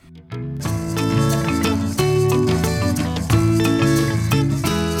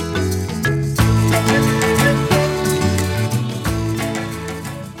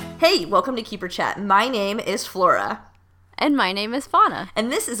welcome to Keeper Chat. My name is Flora. And my name is Fauna. And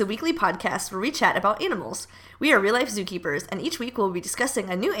this is a weekly podcast where we chat about animals. We are real-life zookeepers, and each week we'll be discussing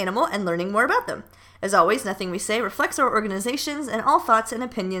a new animal and learning more about them. As always, nothing we say reflects our organizations, and all thoughts and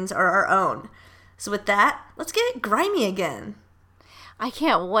opinions are our own. So with that, let's get grimy again. I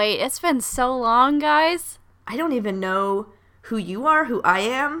can't wait. It's been so long, guys. I don't even know who you are, who I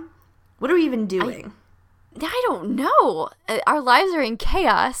am. What are we even doing? I don't know. Our lives are in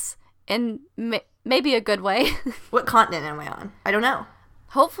chaos, in maybe a good way. What continent am I on? I don't know.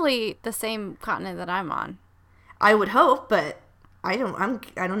 Hopefully the same continent that I'm on. I would hope, but I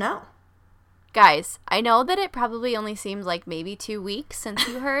don't know. Guys, I know that it probably only seems like maybe 2 weeks since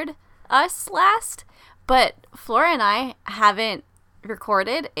you heard us last, but Flora and I haven't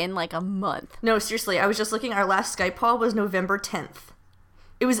recorded in like a month. No, seriously, I was just looking. Our last Skype call was November 10th.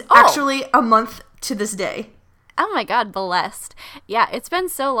 It was actually a month to this day. Oh my god, blessed. Yeah, it's been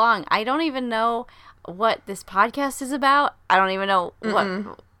so long. I don't even know what this podcast is about. I don't even know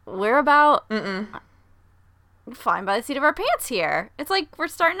what we're about. Flying by the seat of our pants here. It's like we're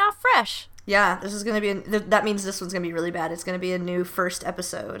starting off fresh. Yeah, this is going to be, that means this one's going to be really bad. It's going to be a new first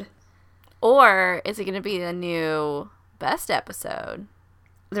episode. Or is it going to be a new best episode?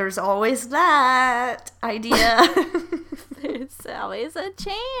 There's always that idea. There's always a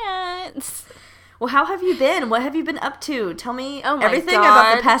chance. Well, how have you been? What have you been up to? Tell me everything God.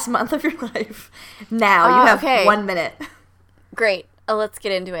 about the past month of your life. Now, you have 1 minute. Great. Let's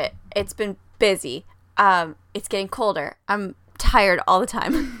get into it. It's been busy. It's getting colder. I'm tired all the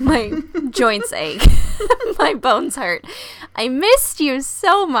time. My joints ache. My bones hurt. I missed you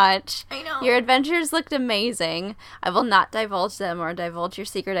so much. I know. Your adventures looked amazing. I will not divulge them or divulge your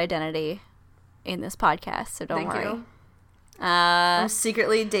secret identity in this podcast, so don't worry. Thank you. I'm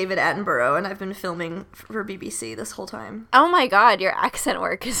secretly David Attenborough, and I've been filming for BBC this whole time. Oh my god, your accent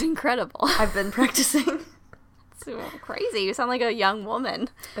work is incredible. I've been practicing. It's crazy. You sound like a young woman.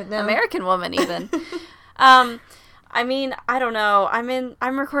 No. American woman, even. I mean, I don't know.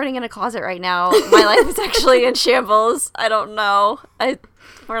 I'm recording in a closet right now. My life is actually in shambles. I don't know.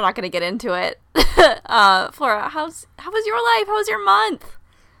 We're not going to get into it. Flora, how was your life? How was your month?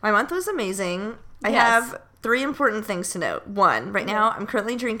 My month was amazing. I have 3 important things to note. 1, right now I'm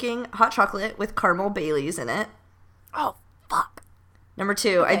currently drinking hot chocolate with caramel Baileys in it. Oh, fuck. Number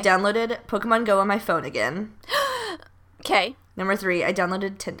 2, I downloaded Pokemon Go on my phone again. Okay. Number 3, I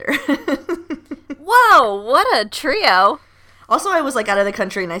downloaded Tinder. Whoa, what a trio. Also, I was out of the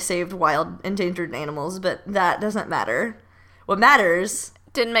country and I saved wild endangered animals, but that doesn't matter. What matters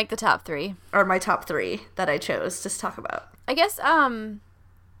didn't make the top 3. Are my top 3 that I chose to talk about. I guess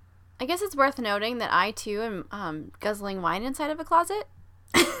it's worth noting that I too am guzzling wine inside of a closet.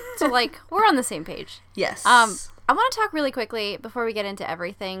 So we're on the same page. Yes. I want to talk really quickly before we get into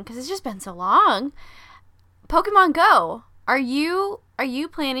everything because it's just been so long. Pokemon Go. Are you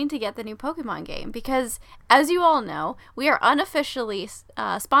planning to get the new Pokemon game? Because, as you all know, we are unofficially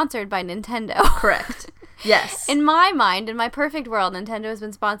sponsored by Nintendo. Correct. Yes. In my mind, in my perfect world, Nintendo has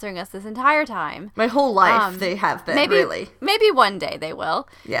been sponsoring us this entire time. My whole life, they have been, really. Maybe one day they will.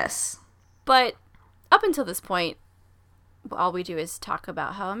 Yes. But up until this point, all we do is talk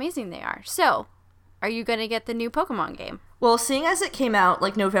about how amazing they are. So, are you going to get the new Pokemon game? Well, seeing as it came out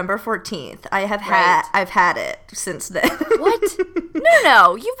November 14th, I've had it since then. What?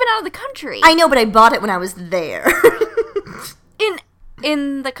 No, you've been out of the country. I know, but I bought it when I was there.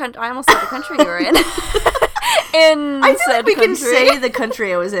 in the country, I almost said the country you were in. I feel like we can say the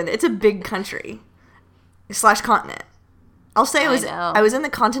country I was in. It's a big country / continent. I'll say I was in the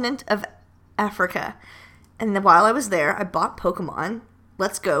continent of Africa, and then while I was there, I bought Pokemon.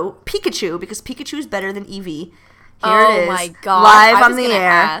 Let's go Pikachu, because Pikachu is better than Eevee. Here it is. Oh my god! Live on the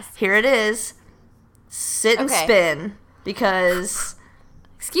air. Ask. Here it is. Sit and spin, because.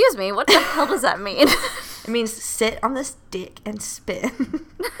 Excuse me. What the hell does that mean? It means sit on this dick and spin.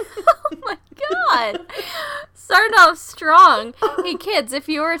 Oh my god! Starting off strong. Hey kids, if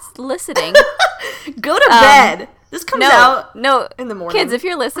you're listening, go to bed. This comes out in the morning. Kids, if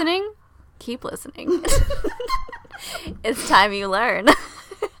you're listening, keep listening. It's time you learn.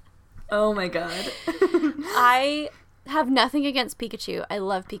 Oh my god. I have nothing against Pikachu. I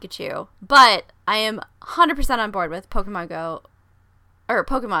love Pikachu. But I am 100% on board with Pokemon Go. Or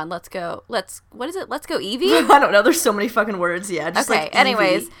Pokemon, Let's Go. What is it? Let's Go Eevee? I don't know. There's so many fucking words. Yeah. Just okay.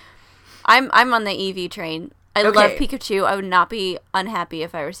 Anyways, I'm on the Eevee train. I love Pikachu. I would not be unhappy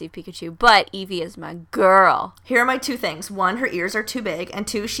if I received Pikachu, but Eevee is my girl. Here are my 2 things. 1, her ears are too big, and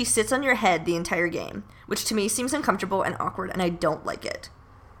 2, she sits on your head the entire game, which to me seems uncomfortable and awkward, and I don't like it.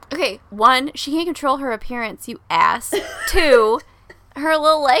 Okay, 1, she can't control her appearance, you ass. 2, Her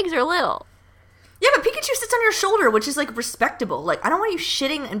little legs are little. Yeah, but Pikachu sits on your shoulder, which is, like, respectable. Like, I don't want you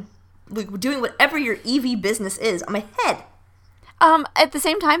shitting and, like, doing whatever your Eevee business is on my head. At the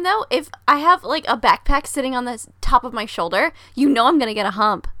same time, though, if I have, like, a backpack sitting on the top of my shoulder, you know I'm gonna get a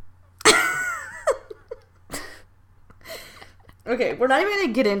hump. Okay, we're not even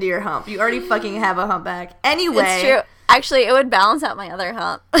gonna get into your hump. You already fucking have a humpback. Anyway. It's true. Actually, it would balance out my other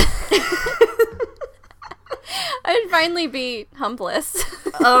hump. I'd finally be humpless.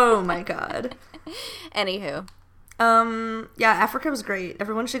 Oh my god. Anywho. Yeah, Africa was great.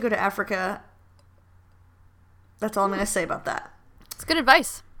 Everyone should go to Africa. That's all I'm gonna say about that. It's good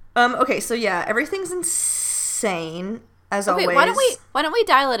advice. Okay, so yeah, everything's insane, as always. Why don't we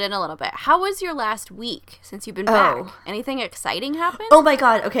dial it in a little bit? How was your last week since you've been back? Anything exciting happen? Oh my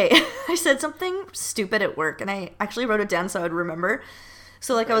god, okay. I said something stupid at work, and I actually wrote it down so I would remember.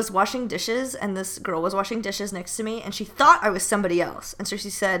 So, like, I was washing dishes, and this girl was washing dishes next to me, and she thought I was somebody else. And so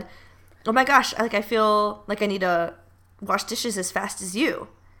she said, oh my gosh, I feel like I need to wash dishes as fast as you.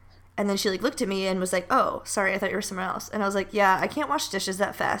 And then she, like, looked at me and was like, oh, sorry, I thought you were someone else. And I was like, yeah, I can't wash dishes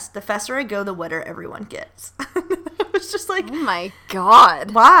that fast. The faster I go, the wetter everyone gets. I was just like, oh my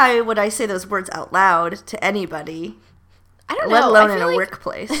god. Why would I say those words out loud to anybody? I don't know. Let alone in a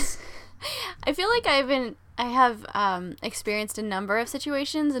workplace. I feel like I have experienced a number of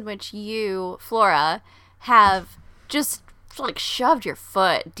situations in which you, Flora, have just like shoved your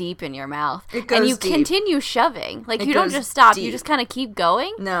foot deep in your mouth. It goes and you deep. Continue shoving. Like, you don't just stop. Deep. You just kind of keep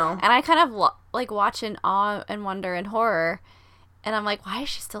going. No. And I kind of like watch in awe and wonder and horror. And I'm like, why is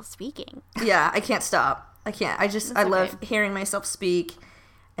she still speaking? Yeah, I can't stop. I can't. I love hearing myself speak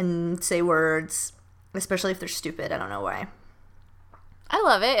and say words, especially if they're stupid. I don't know why. I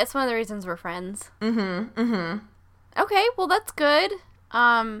love it. It's one of the reasons we're friends. Mm-hmm. Mm-hmm. Okay, well, that's good.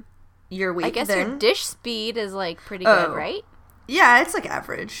 Your week, I guess then? your dish speed is, like, pretty good, right? Yeah, it's, like,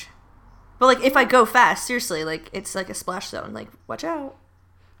 average. But, like, if I go fast, seriously, like, it's, like, a splash zone. Like, watch out.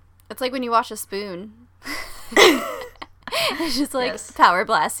 It's like when you wash a spoon. It's just, like, power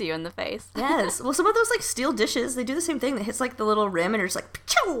blasts you in the face. Yes. Well, some of those, like, steel dishes, they do the same thing. That hits, like, the little rim, and it's like,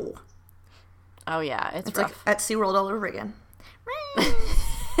 Pachoo! Oh, yeah, it's rough. Like at SeaWorld all over again. In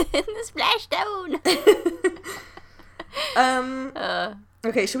the splashdown.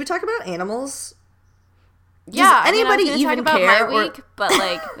 Okay, should we talk about animals? Yeah, Does anybody even talk care? About my week, but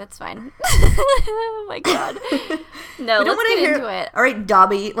like that's fine. Oh my god. No, let's get into it. All right,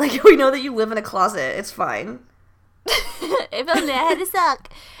 Dobby. Like, we know that you live in a closet. It's fine. If only I had a sock.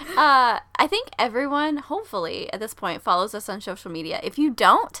 I think everyone, hopefully, at this point, follows us on social media. If you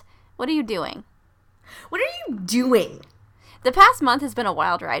don't, what are you doing? What are you doing? The past month has been a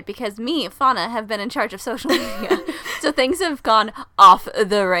wild ride because me, Fauna, have been in charge of social media. So things have gone off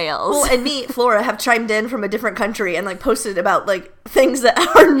the rails. Well, and me, Flora, have chimed in from a different country and, like, posted about, like, things that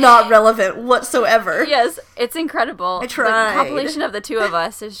are not relevant whatsoever. Yes, it's incredible. I tried. The compilation of the two of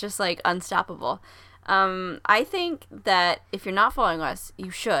us is just, like, unstoppable. I think that if you're not following us,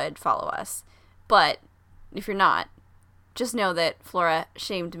 you should follow us. But if you're not, just know that Flora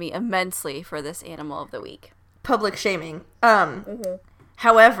shamed me immensely for this animal of the week. Public shaming.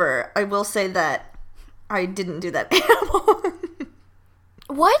 However, I will say that I didn't do that animal.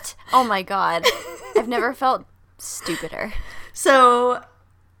 What? Oh my god. I've never felt stupider. So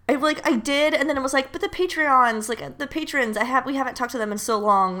I did, and then it was like, but the Patreons, like the patrons, we haven't talked to them in so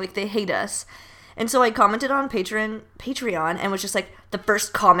long, like they hate us. And so I commented on Patreon and was just like, the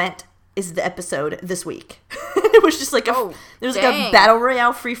first comment is the episode this week. It was just like like a battle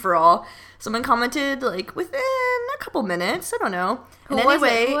royale free for all. Someone commented, like, within a couple minutes. I don't know. Who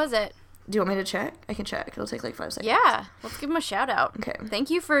was it? Do you want me to check? I can check. It'll take, like, 5 seconds. Yeah. Let's give him a shout out. Okay. Thank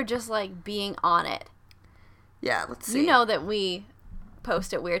you for just, like, being on it. Yeah, let's see. You know that we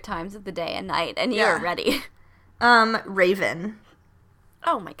post at weird times of the day and night, and you're ready. Raven.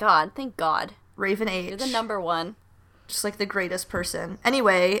 Oh, my God. Thank God. Raven H. You're the number one. Just, like, the greatest person.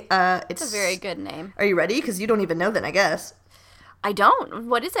 Anyway, it's a very good name. Are you ready? Because you don't even know then, I guess. I don't.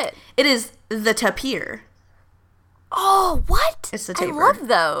 What is it? It is the tapir. Oh, what? It's the tapir. I love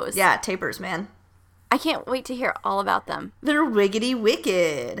those. Yeah, tapirs, man. I can't wait to hear all about them. They're wiggity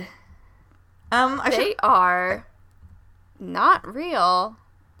wicked. They are not real.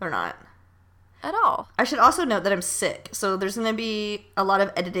 They're not. At all. I should also note that I'm sick, so there's going to be a lot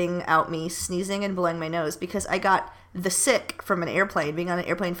of editing out me sneezing and blowing my nose because I got the sick from an airplane, being on an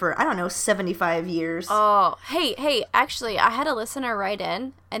airplane for, 75 years. Oh, hey, actually, I had a listener write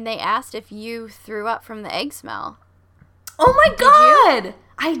in, and they asked if you threw up from the egg smell. Oh my god!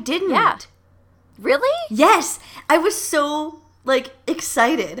 I didn't. Yeah. Really? Yes! I was so like,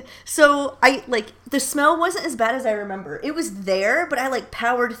 excited. So I, like, the smell wasn't as bad as I remember. It was there, but I, like,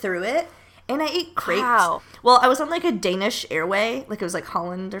 powered through it. And I ate crepes. Wow. Well, I was on, like, a Danish airway. Like, it was, like,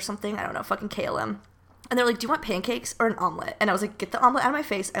 Holland or something. I don't know. Fucking KLM. And they're like, do you want pancakes or an omelet? And I was like, get the omelet out of my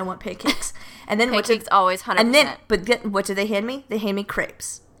face. I want pancakes. And then pancakes always 100%. And then, what did they hand me? They hand me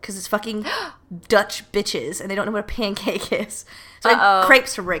crepes. Because it's fucking Dutch bitches. And they don't know what a pancake is. So I had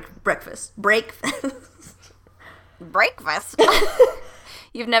crepes for breakfast. Breakfast?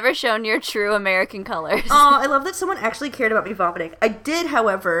 You've never shown your true American colors. Oh, I love that someone actually cared about me vomiting. I did,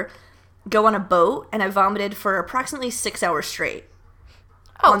 however, go on a boat, and I vomited for approximately 6 hours straight.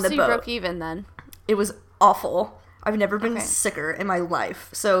 Oh, on the boat. You broke even then. It was awful. I've never been sicker in my life.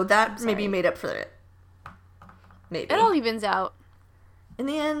 So that maybe made up for it. Maybe. It all evens out. In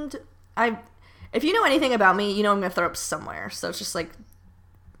the end, if you know anything about me, you know I'm going to throw up somewhere. So it's just like,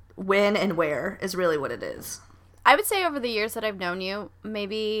 when and where is really what it is. I would say over the years that I've known you,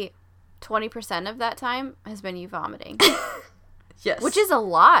 maybe 20% of that time has been you vomiting. Yes. Which is a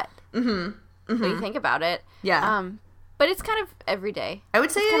lot. When you think about it. Yeah. But it's kind of every day. I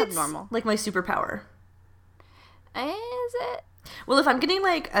would say it's kind of normal. Like my superpower. Is it? Well, if I'm getting,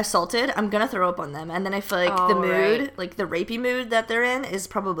 like, assaulted, I'm going to throw up on them. And then I feel like the mood, like the rapey mood that they're in is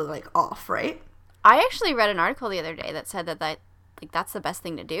probably, like, off, right? I actually read an article the other day that said that like, that's the best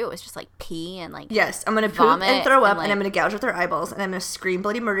thing to do. Is just, like, pee and, like, yes, I'm going to poop and throw up, and I'm going to gouge out their eyeballs, and I'm going to scream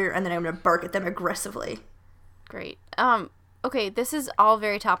bloody murder, and then I'm going to bark at them aggressively. Great. Okay, this is all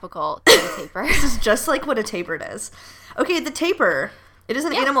very topical to the tapir. This is just like what a tapir does. Okay, the tapir. It is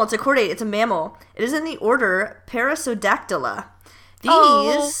an animal. It's a chordate. It's a mammal. It is in the order Perissodactyla.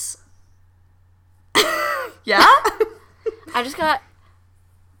 These... Yeah? I just got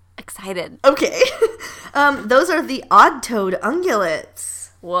excited. Okay. Those are the odd-toed ungulates.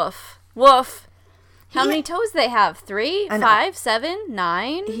 Woof. Woof. How many toes do they have? 3, 5, 7,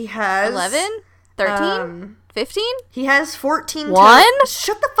 9? He has... 11? 13? 15? He has 14 toes. One?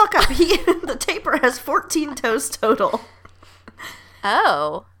 Shut the fuck up. The tapir has 14 toes total.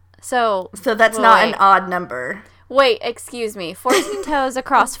 Oh. So that's not an odd number. Wait, excuse me. 14 toes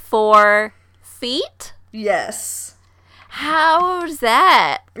across 4 feet? Yes. How's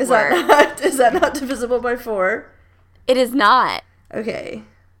that work? Is that not divisible by 4? It is not. Okay.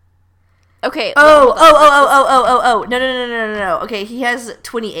 Okay. Oh. No. Okay, he has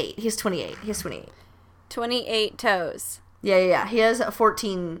 28. He has 28. 28 toes. Yeah. He has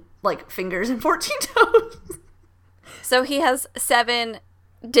 14, like, fingers and 14 toes. So he has 7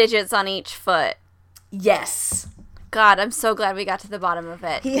 digits on each foot. Yes. God, I'm so glad we got to the bottom of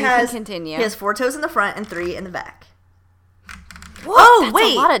it. You can continue. He has 4 toes in the front and 3 in the back. What? Oh, that's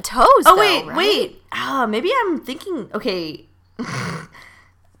wait. A lot of toes, wait. Maybe I'm thinking, okay.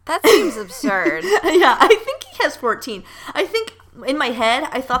 That seems absurd. Yeah, I think he has 14. I think, in my head,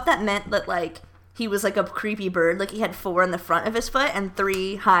 I thought that meant that, like, he was, like, a creepy bird. Like, he had 4 in the front of his foot and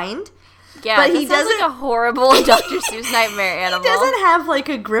 3 hind. Yeah, but he doesn't, like a horrible Dr. Seuss nightmare animal. He doesn't have, like,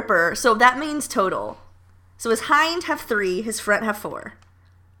 a gripper, so that means total. So his hind have 3, his front have 4.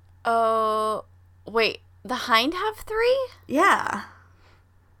 Oh, wait, the hind have 3? Yeah.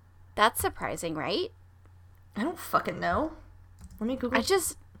 That's surprising, right? I don't fucking know. Let me Google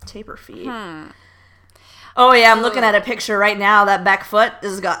tapir feet. Oh, yeah, I'm looking at a picture right now. That back foot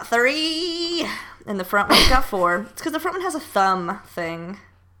has got 3, and the front one's got 4. It's because the front one has a thumb thing.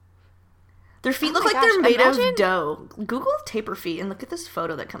 Their feet look like they're made of dough. Google tapir feet and look at this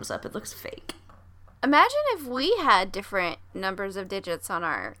photo that comes up. It looks fake. Imagine if we had different numbers of digits on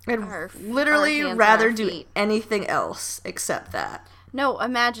our literally rather do anything else except that. No,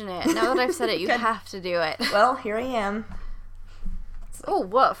 imagine it. Now that I've said it, you have to do it. Well, here I am. Oh,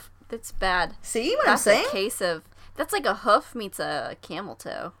 woof. That's bad. See what I'm saying? That's a case of... That's like a hoof meets a camel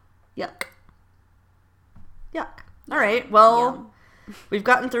toe. Yuck. All right, well... We've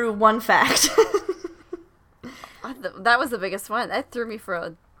gotten through one fact. That was the biggest one. That threw me for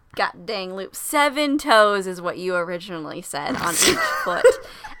a god dang loop. 7 toes is what you originally said on each foot.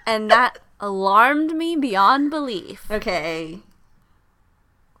 And that alarmed me beyond belief. Okay.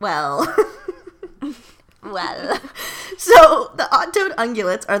 Well. Well. So, the odd-toed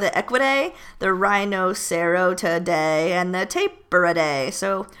ungulates are the Equidae, the Rhinocerotidae, and the Tapiridae.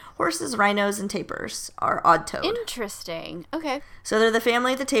 So, horses, rhinos, and tapirs are odd-toed. Interesting. Okay. So they're the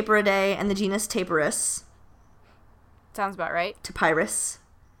family of the Tapiridae and the genus Tapirus. Sounds about right. Tapirus.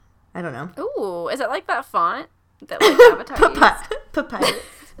 I don't know. Ooh, is it like that font that like Avatar Papyrus. Tapirus.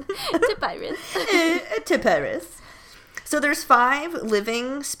 Tapirus. So there's 5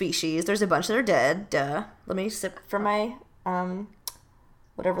 living species. There's a bunch that are dead. Duh. Let me sip from my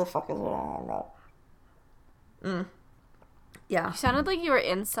whatever the fuck is it? I don't know. Yeah. You sounded like you were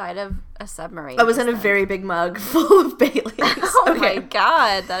inside of a submarine. I was in a very big mug full of Baileys. Oh my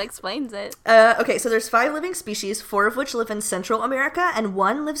god, that explains it. Okay, so there's 5 living species, 4 of which live in Central America, and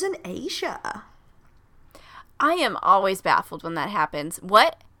 1 lives in Asia. I am always baffled when that happens.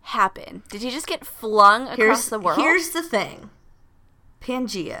 What happened? Did he just get flung across the world? Here's the thing.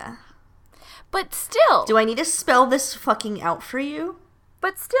 Pangea. But still. Do I need to spell this fucking out for you?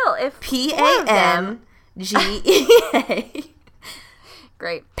 But still, if Pangea.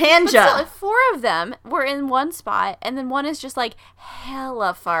 Great. Pangea. But still, if 4 of them were in one spot, and then one is just, like,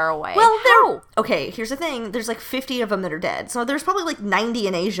 hella far away. Well, okay, here's the thing. There's, like, 50 of them that are dead. So there's probably, like, 90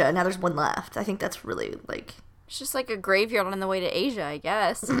 in Asia. Now there's 1 left. I think that's really, like... It's just like a graveyard on the way to Asia, I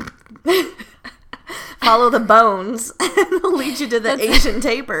guess. Follow the bones, and it'll lead you to the Asian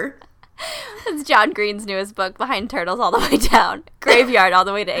tapir. That's John Green's newest book, Behind Turtles All the Way Down. Graveyard all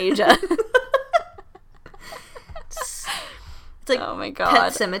the way to Asia. It's like oh my god.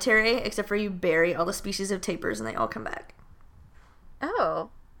 Pet Cemetery, except for you bury all the species of tapirs and they all come back.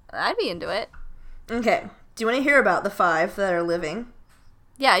 Oh, I'd be into it. Okay. Do you want to hear about the 5 that are living?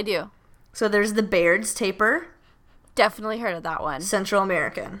 Yeah, I do. So there's the Baird's tapir. Definitely heard of that one. Central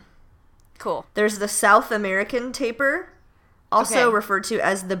American. Cool. There's the South American tapir, also referred to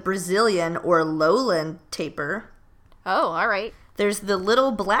as the Brazilian or lowland tapir. Oh, all right. There's the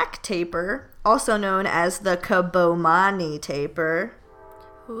little black tapir, also known as the Kabomani tapir.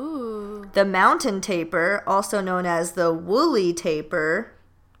 Ooh. The mountain tapir, also known as the woolly tapir.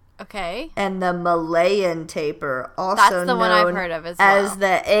 Okay. And the Malayan tapir, also That's the known one I've heard of as well. as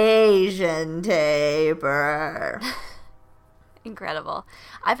the Asian tapir. Incredible.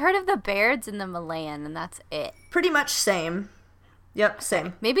 I've heard of the Bairds and the Malayan, and that's it. Pretty much same. Yep,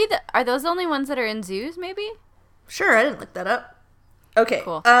 same. Maybe are those the only ones that are in zoos, maybe? Sure, I didn't look that up. Okay.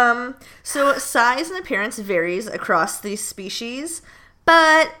 Cool. So size and appearance varies across these species,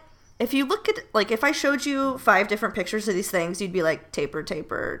 but if you look at, like, if I showed you 5 different pictures of these things, you'd be like, tapir,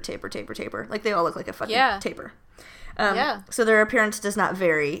 tapir, tapir, tapir, tapir. Like, they all look like a fucking tapir. So their appearance does not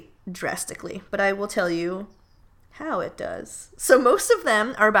vary drastically, but I will tell you how it does. So most of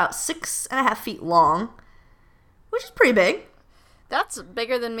them are about 6.5 feet long, which is pretty big. That's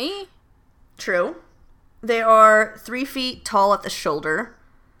bigger than me. True. They are 3 feet tall at the shoulder,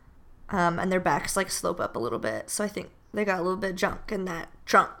 and their backs, like, slope up a little bit, so I think they got a little bit of junk in that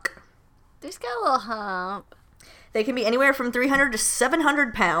trunk. They just got a little hump. They can be anywhere from 300 to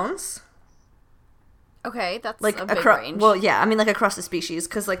 700 pounds. Okay, that's like a big range. Well, yeah, I mean, like, across the species,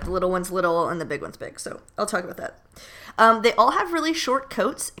 because, like, the little one's little and the big one's big, so I'll talk about that. They all have really short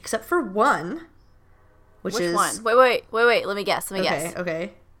coats, except for one, which is... one? Wait, let me guess.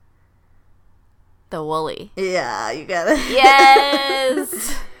 Okay. The woolly. Yeah, you got it.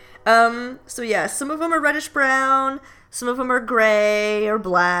 Yes! So yeah, some of them are reddish brown, some of them are gray or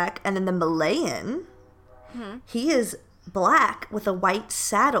black, and then the Malayan, he is black with a white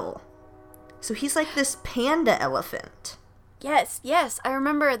saddle. So he's like this panda elephant. Yes, I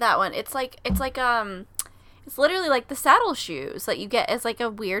remember that one. It's literally like the saddle shoes that you get as like a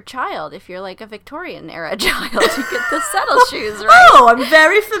weird child. If you're like a Victorian era child, you get the saddle shoes, right? Oh, I'm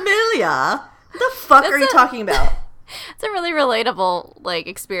very familiar. What the fuck are you talking about? It's a really relatable, like,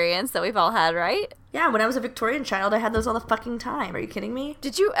 experience that we've all had, right? Yeah, when I was a Victorian child, I had those all the fucking time. Are you kidding me?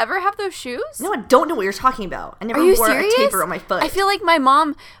 Did you ever have those shoes? No, I don't know what you're talking about. I never Are you wore serious? a taper on my foot. I feel like my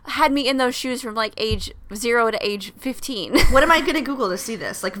mom had me in those shoes from, like, age 0 to age 15. What am I going to Google to see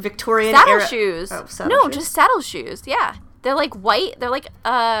this? Like, Victorian saddle era... shoes. Oh, saddle shoes? Just saddle shoes, yeah. They're like white. They're like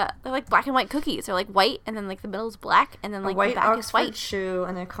black and white cookies. They're like white, and then like the middle is black, and then like the back is white. Shoe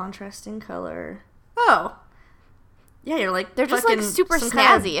and a contrasting color. Oh, yeah, you're like they're just like super snazzy.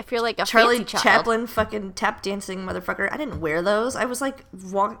 Kind of if you're like a Charlie fancy child. Chaplin fucking tap dancing motherfucker. I didn't wear those. I was like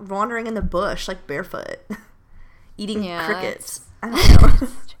wandering in the bush like barefoot, eating crickets. I don't know.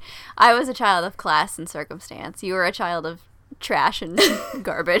 I was a child of class and circumstance. You were a child of trash and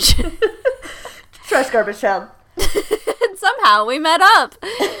garbage. Trash garbage child. And somehow we met up.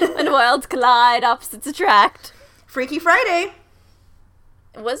 When worlds collide, opposites attract. Freaky Friday.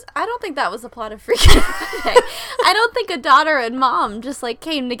 I don't think that was the plot of Freaky Friday. I don't think a daughter and mom just like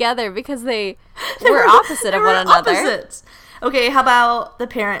came together because they were opposite of one another. Opposites. Okay, how about The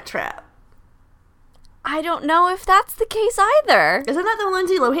Parent Trap? I don't know if that's the case either. Isn't that the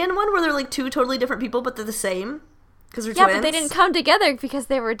Lindsay Lohan one where they're like 2 totally different people but they're the same? Because they're twins? Yeah, but they didn't come together because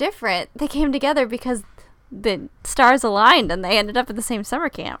they were different. They came together because the stars aligned and they ended up at the same summer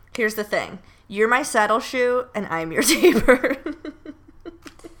camp. Here's the thing. You're my saddle shoe and I'm your taper.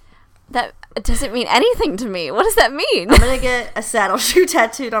 That doesn't mean anything to me. What does that mean? I'm going to get a saddle shoe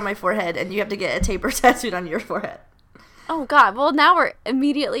tattooed on my forehead and you have to get a taper tattooed on your forehead. Oh, God. Well, now we're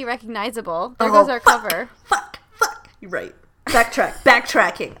immediately recognizable. There goes our cover. Fuck. You're right.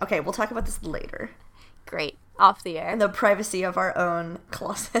 Backtracking. Okay, we'll talk about this later. Great. Off the air. In the privacy of our own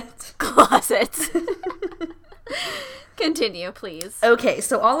closet. Continue, please. Okay,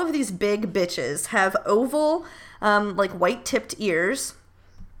 so all of these big bitches have oval, like white-tipped ears.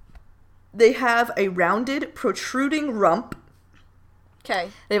 They have a rounded, protruding rump. Okay.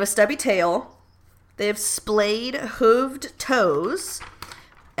 They have a stubby tail. They have splayed, hooved toes,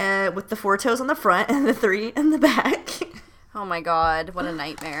 with the 4 toes on the front and the 3 in the back. Oh my God, what a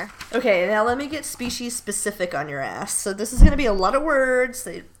nightmare. Okay, now let me get species specific on your ass. So this is going to be a lot of words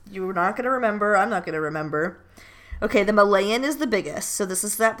that you're not going to remember. I'm not going to remember. Okay, the Malayan is the biggest. So this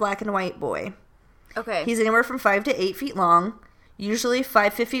is that black and white boy. Okay. He's anywhere from 5 to 8 feet long. Usually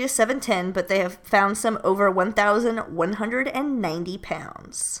 550 to 710, but they have found some over 1,190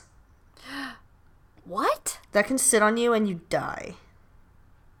 pounds. What? That can sit on you and you die.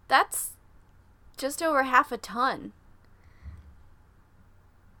 That's just over half a ton.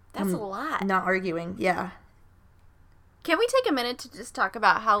 That's a lot. Not arguing, yeah. Can we take a minute to just talk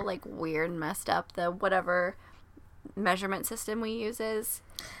about how, like, weird and messed up the whatever measurement system we use is?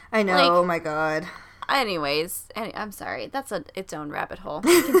 I know, like, oh my God. Anyways, I'm sorry. That's its own rabbit hole.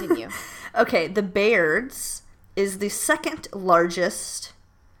 Continue. Okay, the Baird's is the second largest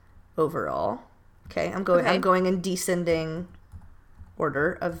overall. Okay, I'm going in descending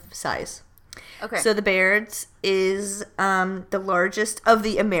order of size. Okay. So the Baird's is the largest of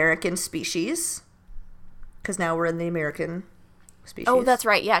the American species. Because now we're in the American species. Oh, that's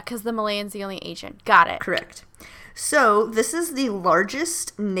right. Yeah, because the Malayan's the only Asian. Got it. Correct. So this is the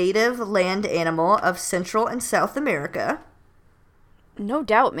largest native land animal of Central and South America. No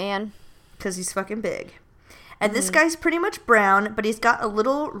doubt, man. Because he's fucking big. And this guy's pretty much brown, but he's got a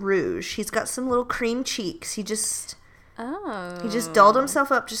little rouge. He's got some little cream cheeks. He just dolled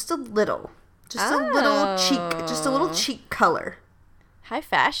himself up just a little. Just a little cheek color. High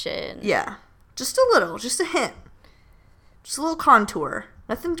fashion. Yeah. Just a little. Just a hint. Just a little contour.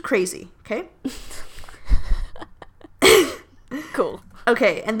 Nothing crazy, okay? Cool.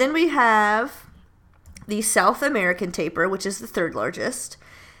 Okay, and then we have the South American tapir, which is the third largest.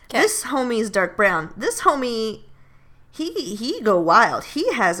 Okay. This homie is dark brown. This homie, he go wild.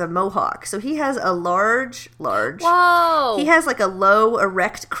 He has a mohawk. So he has a large. Whoa. He has like a low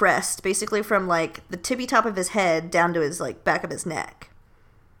erect crest, basically from like the tippy top of his head down to his like back of his neck.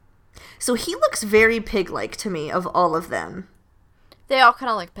 So he looks very pig-like to me of all of them. They all kind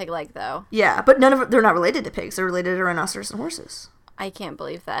of look pig-like though. Yeah, but they're not related to pigs. They're related to rhinoceros and horses. I can't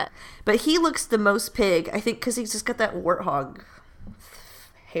believe that. But he looks the most pig, I think, because he's just got that warthog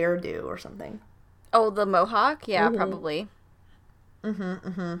hairdo or something. Oh, the mohawk? Yeah, probably.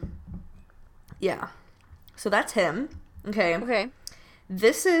 Yeah. So that's him. Okay. Okay.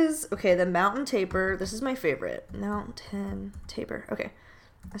 This is, the mountain tapir. This is my favorite. Mountain tapir. Okay.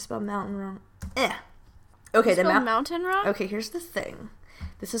 I spelled mountain wrong. Okay, the mountain wrong? Okay, here's the thing.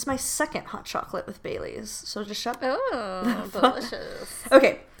 This is my second hot chocolate with Bailey's. So just shut up. Oh, delicious.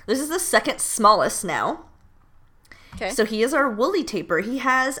 Okay, this is the second smallest now. Okay. So he is our woolly tapir. He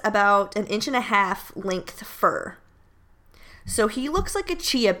has about 1.5 inch length fur. So he looks like a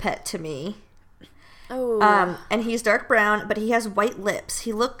chia pet to me. Oh. And he's dark brown, but he has white lips.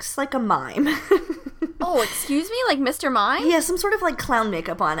 He looks like a mime. Oh, excuse me? Like Mr. Mime? He has some sort of like clown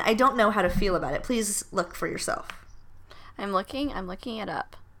makeup on. I don't know how to feel about it. Please look for yourself. I'm looking it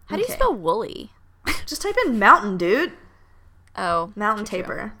up. How do you spell woolly? Just type in mountain, dude. Oh. Mountain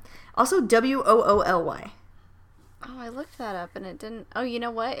tapir. Also Wooly. Oh, I looked that up and it didn't. Oh, you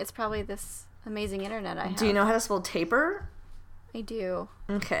know what? It's probably this amazing internet I have. Do you know how to spell tapir? I do.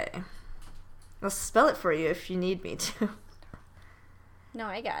 Okay. I'll spell it for you if you need me to. No,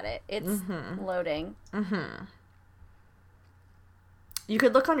 I got it. It's loading. You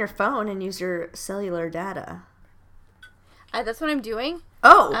could look on your phone and use your cellular data. That's what I'm doing.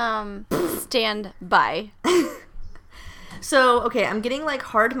 Oh! Stand by. So, okay, I'm getting like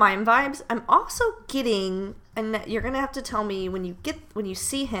hard mime vibes. I'm also getting, and you're gonna have to tell me when you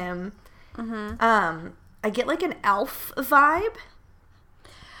see him. I get like an Alf vibe.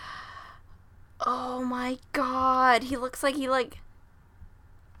 Oh my god, he looks like he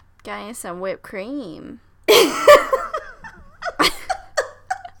got some whipped cream. I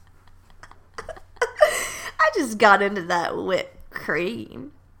just got into that whipped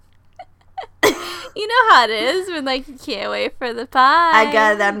cream. You know how it is when you can't wait for the pie. I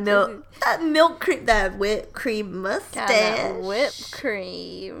got that cream, that whipped cream mustache. Got that whipped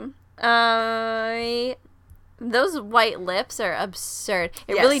cream. I Those white lips are absurd.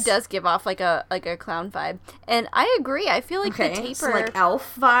 It really does give off like a clown vibe. And I agree. I feel like the taper so like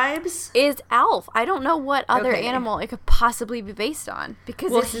Alf vibes is Alf. I don't know what other animal it could possibly be based on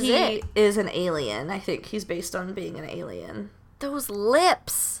because this is it. He is an alien. I think he's based on being an alien. Those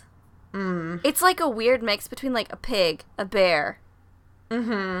lips. It's like a weird mix between like a pig, a bear,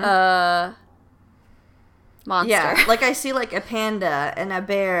 monster. Yeah, like I see like a panda and a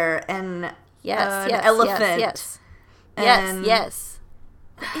bear and an elephant. Yes.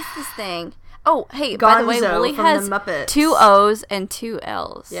 What is this thing? Oh, hey, by the way, Wooly has 2 O's and 2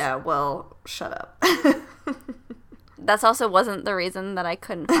 L's. Yeah, well, shut up. That also wasn't the reason that I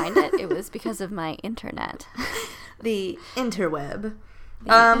couldn't find it. It was because of my internet. The interweb.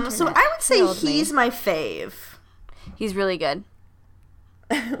 So I would say he's my fave. He's really good.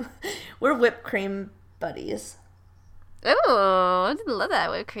 We're whipped cream buddies. Oh, I love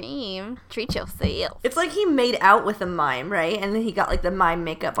that whipped cream. Treat yourself. It's like he made out with a mime, right? And then he got like the mime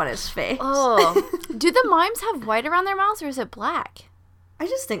makeup on his face. Oh. Do the mimes have white around their mouths or is it black? I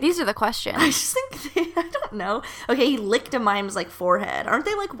just think... These are the questions. I just think... I don't know. Okay, he licked a mime's like forehead. Aren't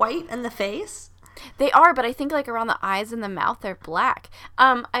they like white in the face? They are, but I think like around the eyes and the mouth, they're black.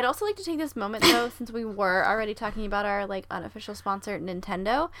 I'd also like to take this moment though, since we were already talking about our like unofficial sponsor,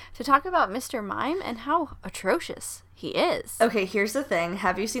 Nintendo, to talk about Mr. Mime and how atrocious he is. Okay, here's the thing.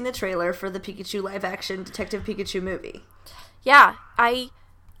 Have you seen the trailer for the Pikachu live-action Detective Pikachu movie? Yeah, I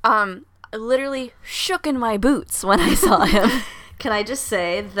literally shook in my boots when I saw him. Can I just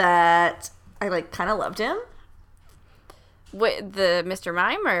say that I like kind of loved him? What, the Mr.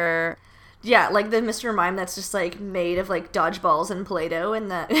 Mime or... Yeah, like the Mr. Mime that's just, like, made of, like, dodgeballs and Play-Doh in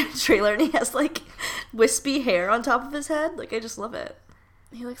that trailer, and he has, like, wispy hair on top of his head. Like, I just love it.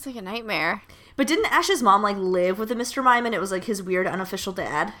 He looks like a nightmare. But didn't Ash's mom, like, live with the Mr. Mime, and it was, like, his weird unofficial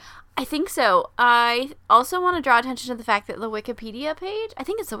dad? I think so. I also want to draw attention to the fact that the Wikipedia page, I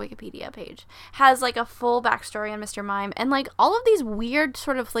think it's the Wikipedia page, has, like, a full backstory on Mr. Mime, and, like, all of these weird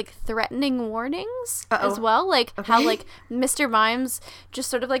sort of, like, threatening warnings as well. Like, how, like, Mr. Mimes just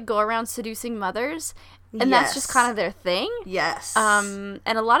sort of, like, go around seducing mothers, and that's just kind of their thing. Yes. And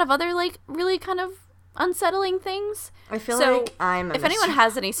a lot of other, like, really kind of unsettling things. I feel like I'm a if anyone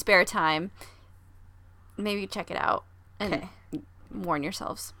has any spare time, maybe check it out. And warn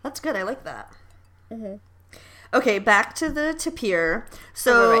yourselves. That's good. I like that. Mm-hmm. Okay, back to the tapir.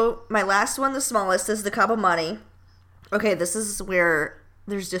 So my last one, the smallest, is the Kabamani. Okay, this is where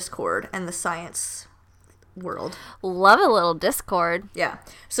there's discord and the science world. Love a little discord. Yeah.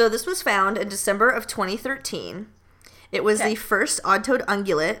 So this was found in December of 2013. It was the first odd-toed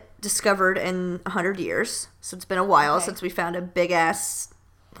ungulate discovered in 100 years. So it's been a while since we found a big-ass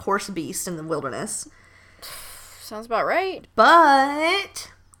horse beast in the wilderness. Sounds about right.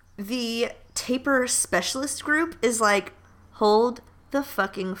 But the tapir specialist group is like, hold the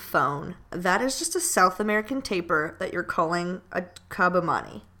fucking phone. That is just a South American tapir that you're calling a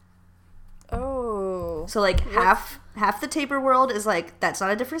Kabamani. Oh. So like half the tapir world is like, that's not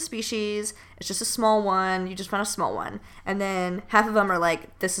a different species. It's just a small one. You just found a small one. And then half of them are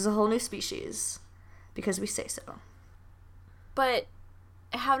like, this is a whole new species because we say so. But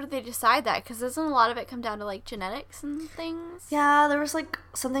how did they decide that? Because doesn't a lot of it come down to, like, genetics and things? Yeah, there was, like,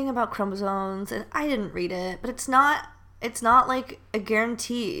 something about chromosomes, and I didn't read it, but it's not, like, a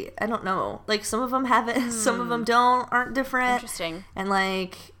guarantee. I don't know. Like, some of them have it, some of them aren't different. Interesting. And,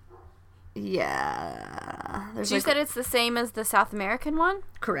 like, yeah. So you said it's the same as the South American one?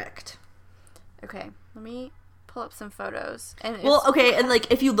 Correct. Okay, let me pull up some photos. And and like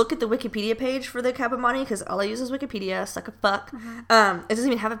if you look at the Wikipedia page for the Kabamani, because all I use is Wikipedia, suck a fuck. It doesn't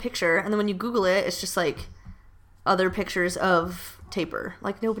even have a picture, and then when you Google it, it's just like other pictures of tapir.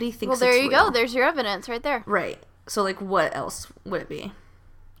 Like nobody thinks. Well, there it's you real. go. There's your evidence right there. Right. So like, what else would it be?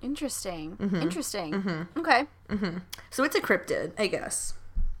 Interesting. Interesting. Okay. So it's a cryptid, I guess.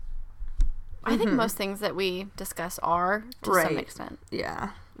 I think most things that we discuss are to some extent. Yeah.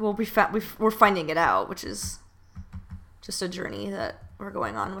 Well, we're finding it out, which is just a journey that we're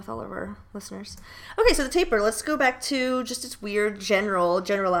going on with all of our listeners. Okay, so the tapir. Let's go back to just its weird,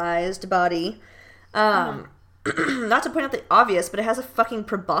 generalized body. Not to point out the obvious, but it has a fucking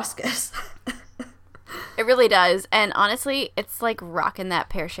proboscis. It really does, and honestly, it's like rocking that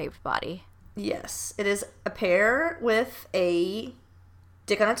pear-shaped body. Yes, it is a pear with a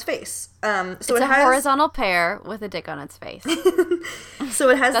dick on its face. So it's a horizontal pear with a dick on its face. So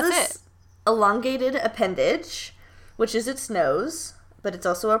it has this elongated appendage, which is its nose, but it's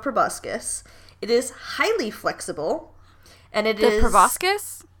also a proboscis. It is highly flexible, and it is... The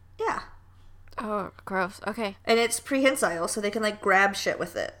proboscis? Yeah. Oh, gross. Okay. And it's prehensile, so they can, like, grab shit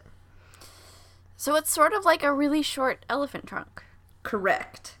with it. So it's sort of like a really short elephant trunk.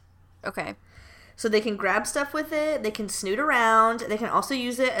 Correct. Okay. So they can grab stuff with it. They can snoot around. They can also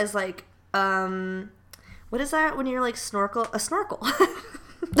use it as like, what is that when you're like snorkel? A snorkel.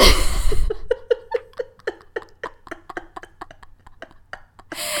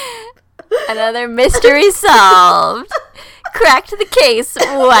 Another mystery solved. Cracked the case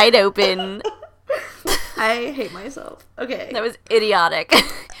wide open. I hate myself. Okay. That was idiotic.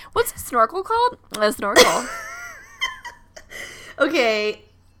 What's a snorkel called? A snorkel. Okay.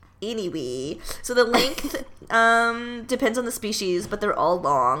 Anyway, so the length depends on the species, but they're all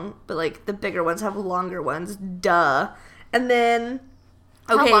long. But like the bigger ones have longer ones. Duh. And then,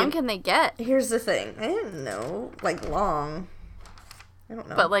 okay, how long can they get? Here's the thing. I didn't know. Like long. I don't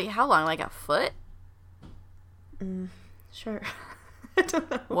know. But like how long? Like a foot? Sure. I don't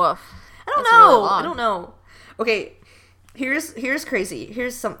know. Woof. I don't know. Really I don't know. Okay. Here's crazy.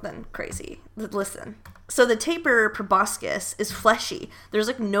 Here's something crazy. Listen. So the tapir proboscis is fleshy. There's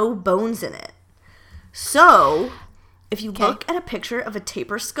like no bones in it. So if you look at a picture of a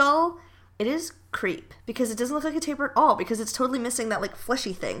tapir skull, it is creep because it doesn't look like a tapir at all because it's totally missing that like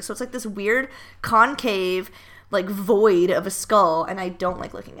fleshy thing. So it's like this weird concave like void of a skull, and I don't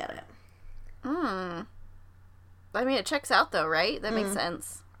like looking at it. I mean, it checks out though, right? That makes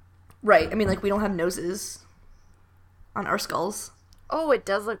sense. Right. I mean, like we don't have noses on our skulls. Oh, it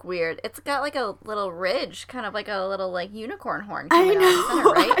does look weird. It's got like a little ridge, kind of like a little like unicorn horn. I know, center,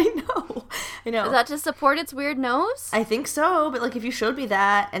 right? I know. Is that to support its weird nose? I think so, but like if you showed me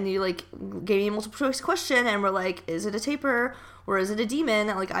that and you like gave me a multiple choice question and were like, is it a tapir or is it a demon?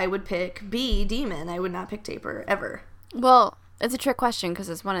 Like I would pick B, demon. I would not pick tapir ever. Well, it's a trick question because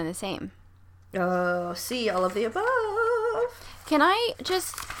it's one and the same. See, all of the above. Can I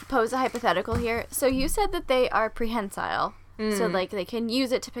just pose a hypothetical here? So you said that they are prehensile. So, like, they can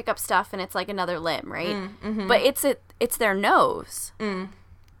use it to pick up stuff, and it's like another limb, right? Mm-hmm. But it's their nose.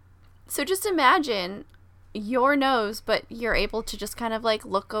 So just imagine your nose, but you're able to just kind of, like,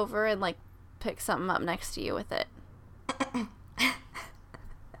 look over and, like, pick something up next to you with it.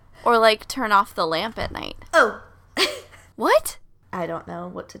 Or, like, turn off the lamp at night. Oh. What? I don't know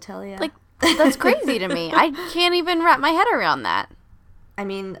what to tell you. Like, that's crazy to me. I can't even wrap my head around that. I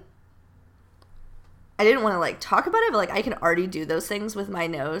mean, I didn't want to, like, talk about it, but, like, I can already do those things with my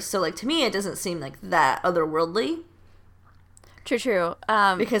nose. So, like, to me, it doesn't seem, like, that otherworldly. True.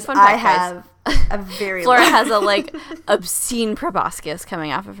 Because I have a very... Flora has a, like, obscene proboscis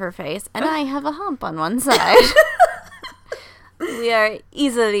coming off of her face, and I have a hump on one side. We are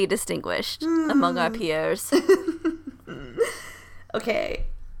easily distinguished among our peers. Okay.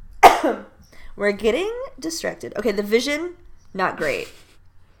 We're getting distracted. Okay, the vision, not great.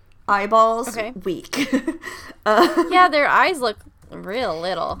 Eyeballs, weak. Yeah, their eyes look real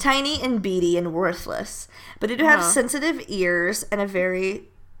little. Tiny and beady and worthless. But they do have sensitive ears and a very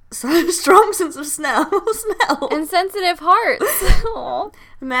strong sense of smell. And sensitive hearts.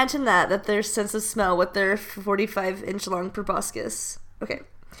 Imagine that their sense of smell with their 45-inch long proboscis. Okay.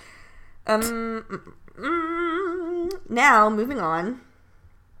 Now, moving on.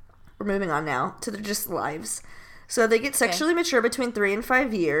 We're moving on now to their just lives. So they get sexually mature between 3 and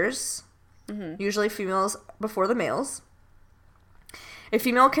 5 years. Usually females before the males. A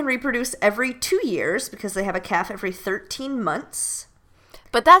female can reproduce every 2 years because they have a calf every 13 months.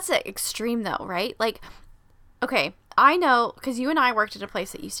 But that's extreme though, right? Like, okay, I know, because you and I worked at a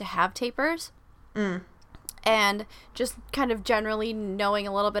place that used to have tapirs. And just kind of generally knowing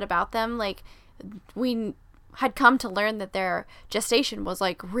a little bit about them, like, we had come to learn that their gestation was,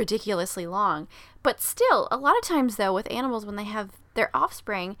 like, ridiculously long. But still, a lot of times, though, with animals, when they have their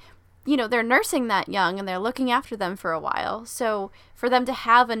offspring, you know, they're nursing that young and they're looking after them for a while. So for them to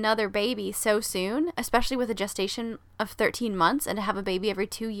have another baby so soon, especially with a gestation of 13 months and to have a baby every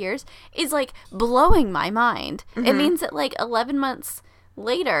 2 years, is, like, blowing my mind. It means that, like, 11 months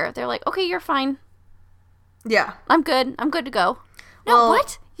later, they're like, okay, you're fine. Yeah. I'm good to go. No,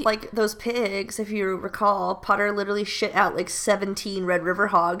 what? Like those pigs, if you recall, Potter literally shit out like 17 Red River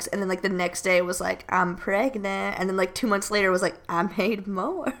hogs, and then like the next day was like, I'm pregnant, and then like 2 months later was like, I made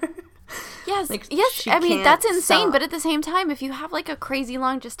more. Yes, like, yes. I mean, that's insane. Stop. But at the same time, if you have like a crazy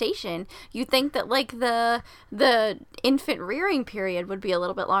long gestation, you think that like the infant rearing period would be a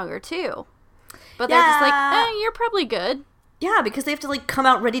little bit longer too. But they're just like, you're probably good. Yeah, because they have to like come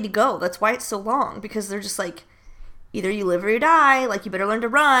out ready to go. That's why it's so long, because they're just like, either you live or you die. Like, you better learn to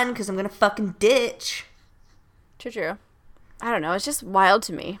run because I'm going to fucking ditch. True. I don't know. It's just wild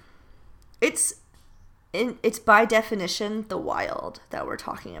to me. It's by definition the wild that we're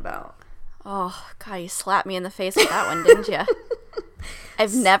talking about. Oh, God, you slapped me in the face with that one, didn't you?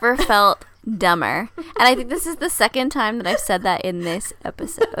 I've never felt dumber. And I think this is the second time that I've said that in this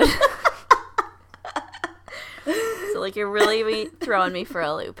episode. So, like, you're really throwing me for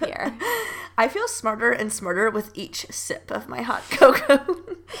a loop here. I feel smarter and smarter with each sip of my hot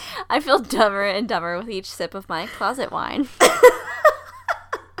cocoa. I feel dumber and dumber with each sip of my closet wine.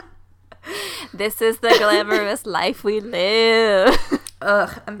 This is the glamorous life we live.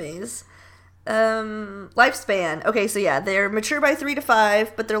 Ugh, amaze. Lifespan. Okay, so yeah, they're mature by 3 to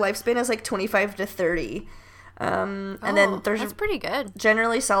 5, but their lifespan is like 25 to 30. And then there's that's pretty good.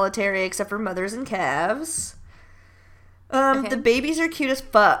 Generally solitary, except for mothers and calves. Okay. The babies are cute as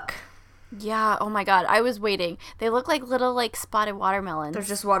fuck. Yeah, oh my god, I was waiting. They look like little, like, spotted watermelons. They're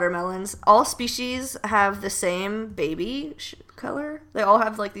just watermelons. All species have the same baby color. They all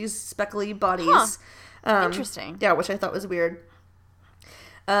have, like, these speckly bodies. Huh. Interesting. Yeah, which I thought was weird.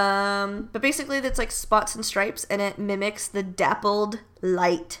 But basically, it's like spots and stripes, and it mimics the dappled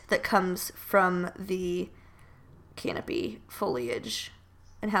light that comes from the canopy foliage,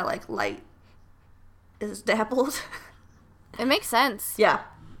 and how, like, light is dappled. It makes sense. Yeah.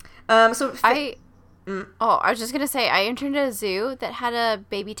 I was just gonna say, I interned at a zoo that had a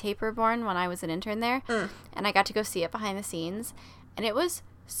baby tapir born when I was an intern there, and I got to go see it behind the scenes, and it was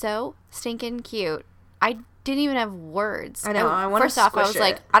so stinking cute. I didn't even have words. I know. I want to First off, I was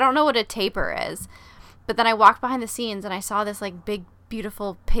like, I don't know what a tapir is, but then I walked behind the scenes and I saw this like big,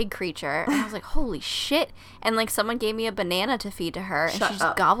 beautiful pig creature, and I was like, holy shit! And like someone gave me a banana to feed to her, and she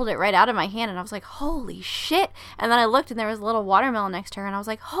just gobbled it right out of my hand, and I was like, holy shit! And then I looked and there was a little watermelon next to her, and I was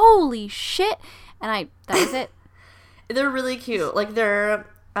like, holy shit! And that was it. They're really cute. Like their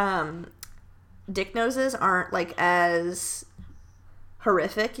dick noses aren't like as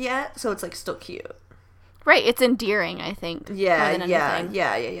horrific yet, so it's like still cute. Right, it's endearing, I think.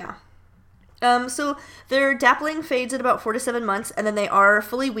 Yeah. So their dappling fades at about 4 to 7 months, and then they are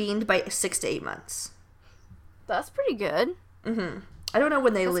fully weaned by 6 to 8 months. That's pretty good. Mm-hmm. I don't know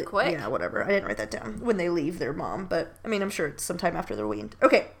when they leave. Quick. Yeah, whatever. I didn't write that down. When they leave their mom, but I mean, I'm sure it's sometime after they're weaned.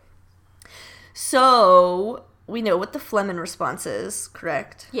 Okay. So we know what the Flehmen response is,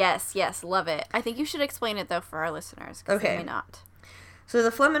 correct? Yes, love it. I think you should explain it though for our listeners. Okay. They may not. So the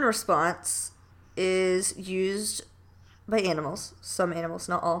Flehmen response is used by animals, some animals,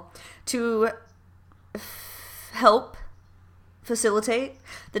 not all, to help facilitate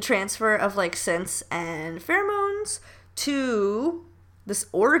the transfer of like scents and pheromones to this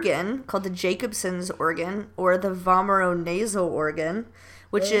organ called the Jacobson's organ, or the vomeronasal organ,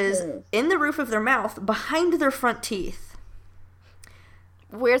 which is in the roof of their mouth behind their front teeth.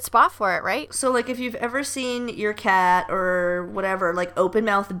 Weird spot for it, right? So, like, if you've ever seen your cat or whatever, like, open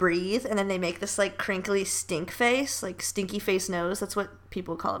mouth breathe, and then they make this, like, crinkly stink face, like, stinky face nose, that's what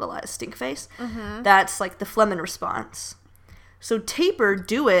people call it a lot, stink face. Mm-hmm. That's, like, the Flehmen response. So, tapir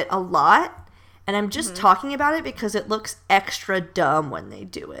do it a lot, and I'm just talking about it because it looks extra dumb when they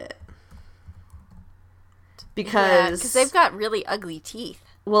do it. Because they've got really ugly teeth.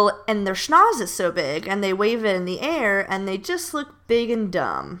 Well, and their schnoz is so big, and they wave it in the air, and they just look big and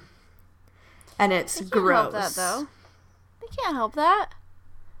dumb. And it's gross. They can't help that, though. They can't help that.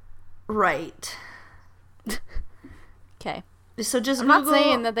 Right. Okay. So just I'm not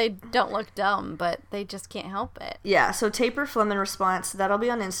saying that they don't look dumb, but they just can't help it. Yeah, so tapir Flehmen response, that'll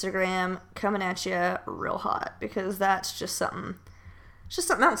be on Instagram, coming at you real hot, because that's just something. It's just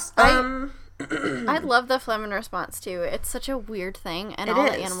something else. I love the Flehmen response too. It's such a weird thing, and all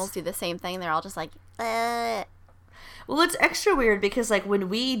the animals do the same thing. They're all just like, Well, it's extra weird because, like, when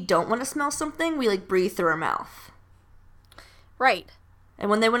we don't want to smell something, we, like, breathe through our mouth. Right. And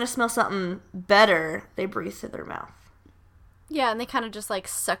when they want to smell something better, they breathe through their mouth. Yeah, and they kind of just, like,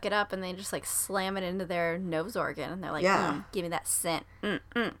 suck it up, and they just, like, slam it into their nose organ, and they're like, give me that scent.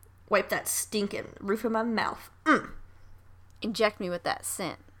 Wipe that stinking roof of my mouth. Inject me with that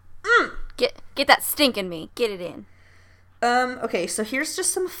scent. Get that stink in me. Get it in. Okay, so here's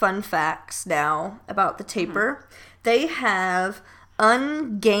just some fun facts now about the tapir. They have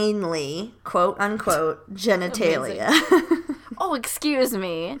ungainly, quote unquote, genitalia. Oh, excuse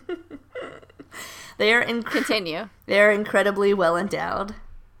me. Continue. They are incredibly well endowed.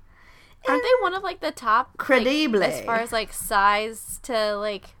 Aren't they one of, like, the top, credible, like, as far as, like, size to,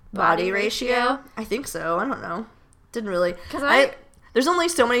 like, body ratio? I think so. I don't know. Didn't really. Because there's only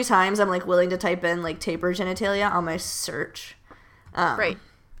so many times I'm, like, willing to type in, like, tapir genitalia on my search. Right.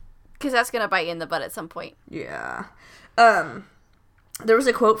 Because that's going to bite you in the butt at some point. Yeah. There was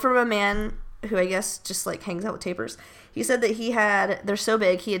a quote from a man who I guess just, like, hangs out with tapirs. He said that they're so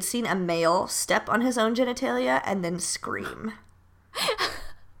big, he had seen a male step on his own genitalia and then scream.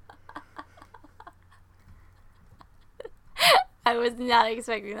 I was not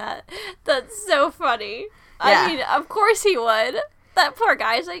expecting that. That's so funny. Yeah. I mean, of course he would. That poor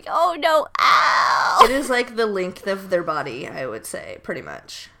guy's like, oh no, ow! It is like the length of their body, I would say, pretty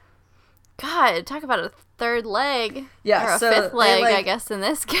much. God, talk about a third leg. Yeah, or a so fifth leg, like, I guess, in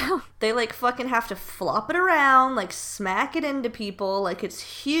this count. They, like, fucking have to flop it around, like, smack it into people, like,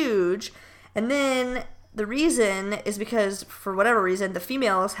 it's huge. And then the reason is because, for whatever reason, the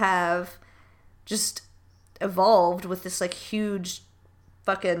females have just evolved with this, like, huge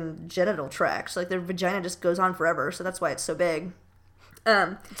fucking genital tract. So, like, their vagina just goes on forever, so that's why it's so big.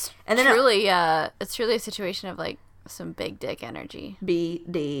 It's truly a situation of, like, some big dick energy.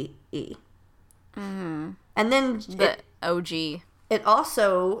 BDE. Mm-hmm. And then the OG. It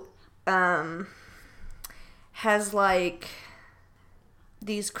also has, like,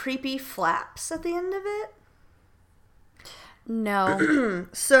 these creepy flaps at the end of it. No.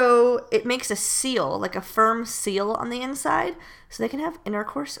 So it makes a seal, like a firm seal on the inside, so they can have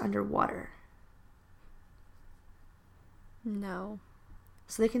intercourse underwater. No.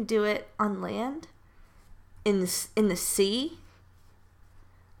 So they can do it on land, in the sea,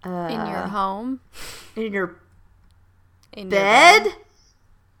 in your home, in your in bed. Your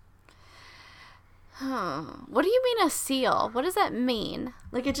huh. What do you mean a seal? What does that mean?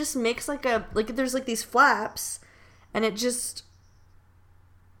 Like, it just makes like a, like, there's like these flaps, and it just,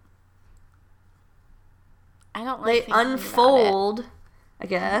 I don't like they unfold, I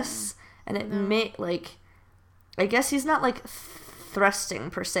guess, and it like, I guess he's not like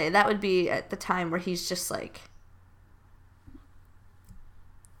thrusting per se. That would be at the time where he's just like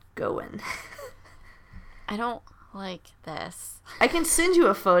going. I don't like this. I can send you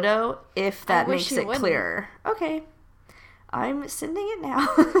a photo if that makes it clearer. Okay. I'm sending it now.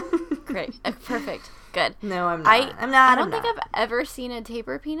 Great. Perfect. Good. No, I'm not. I don't think I've ever seen a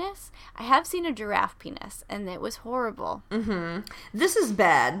tapir penis. I have seen a giraffe penis, and it was horrible. Mm-hmm. This is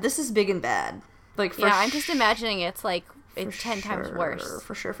bad. This is big and bad. Like, yeah, I'm just imagining it's like it's 10 times worse.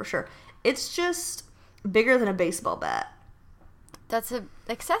 For sure. It's just bigger than a baseball bat. That's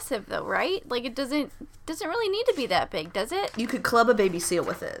excessive, though, right? Like, it doesn't really need to be that big, does it? You could club a baby seal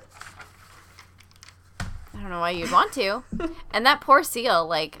with it. I don't know why you'd want to. And that poor seal,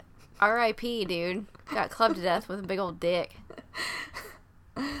 like, R.I.P., dude, got clubbed to death with a big old dick.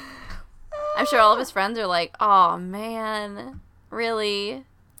 I'm sure all of his friends are like, "Oh man, really?"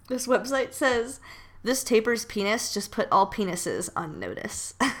 This website says, "This tapir's penis just put all penises on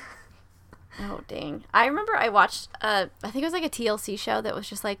notice." Oh, dang. I remember I watched, I think it was like a TLC show that was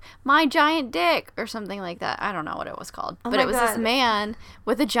just like, My Giant Dick, or something like that. I don't know what it was called. But it was this man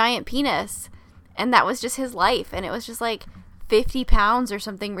with a giant penis, and that was just his life. And it was just like 50 pounds or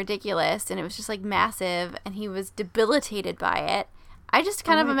something ridiculous, and it was just like massive, and he was debilitated by it. I just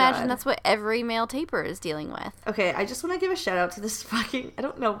kind of imagine that's what every male tapir is dealing with. Okay, I just want to give a shout out to this fucking, I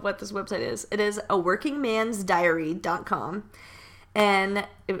don't know what this website is. It is a workingmansdiary.com. And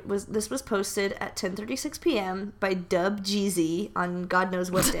this was posted at 10:36 p.m. by Dub GZ on God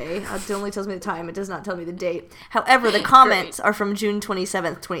knows what day. It only tells me the time. It does not tell me the date. However, the comments are from June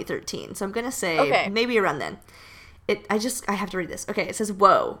 27th, 2013. So I'm going to say maybe around then. I have to read this. Okay, it says,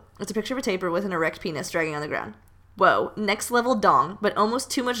 "Whoa." It's a picture of a tapir with an erect penis dragging on the ground. "Whoa. Next level dong, but almost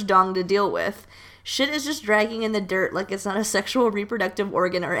too much dong to deal with. Shit is just dragging in the dirt like it's not a sexual reproductive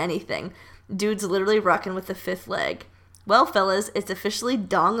organ or anything. Dude's literally rocking with the fifth leg. Well, fellas, it's officially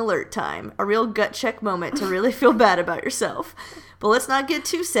dong alert time. A real gut check moment to really feel bad about yourself. But let's not get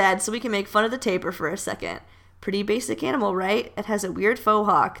too sad so we can make fun of the tapir for a second. Pretty basic animal, right? It has a weird faux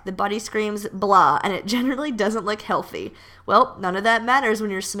hawk. The body screams blah, and it generally doesn't look healthy. Well, none of that matters when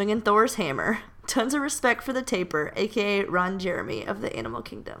you're swinging Thor's hammer. Tons of respect for the tapir, aka Ron Jeremy of the Animal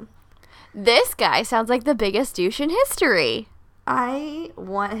Kingdom." This guy sounds like the biggest douche in history. I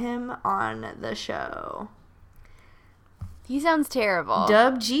want him on the show. He sounds terrible.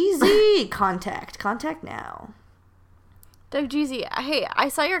 Dub GZ. Contact now. Dub GZ. Hey, I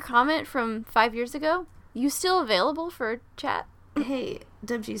saw your comment from 5 years ago. You still available for chat? Hey,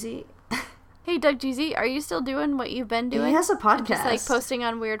 Dub GZ. Hey, Doug GZ, are you still doing what you've been doing? He has a podcast. Just like posting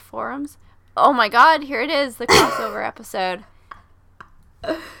on weird forums? Oh my god, here it is, the crossover episode.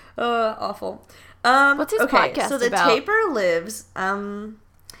 Awful. What's his podcast so the about? tapir lives,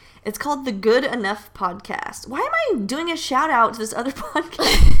 it's called the Good Enough Podcast. Why am I doing a shout out to this other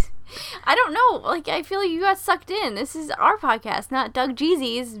podcast? I don't know. Like, I feel like you got sucked in. This is our podcast, not Doug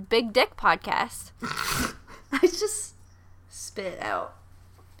Jeezy's Big Dick podcast. I just spit out.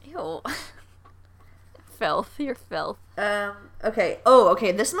 Ew. Filth. You're filth. Okay. Oh,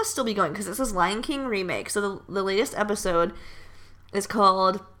 okay. This must still be going because this is Lion King remake. So the latest episode is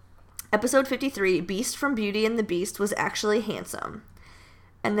called Episode 53, Beast from Beauty and the Beast was actually handsome.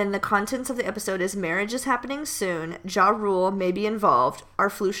 And then the contents of the episode is marriage is happening soon, Ja Rule may be involved, our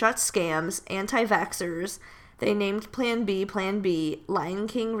flu shot scams, anti-vaxxers, they named Plan B, Lion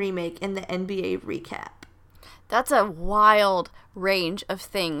King remake, and the NBA recap. That's a wild range of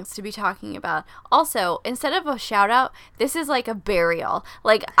things to be talking about. Also, instead of a shout out, this is like a burial.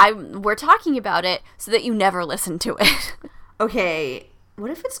 Like we're talking about it so that you never listen to it. Okay, what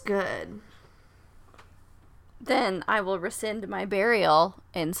if it's good? Then I will rescind my burial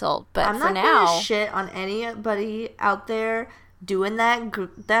insult. But I'm not gonna shit on anybody out there doing that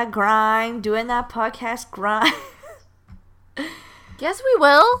grind, doing that podcast grind. Yes, we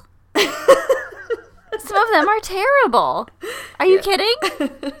will. Some of them are terrible. Are you kidding?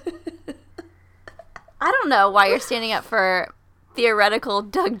 I don't know why you're standing up for theoretical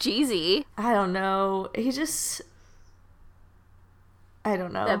Doug Jeezy. I don't know. I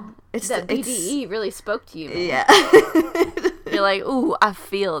don't know. That BDE really spoke to you, man. Yeah. You're like, ooh, I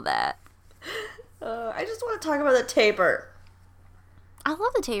feel that. I just want to talk about the tapir. I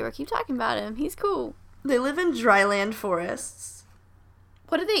love the tapir. Keep talking about him. He's cool. They live in dryland forests.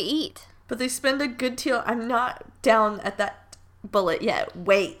 What do they eat? But they spend a good deal... I'm not down at that bullet yet.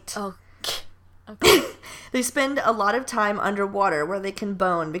 Wait. Oh. Okay. They spend a lot of time underwater where they can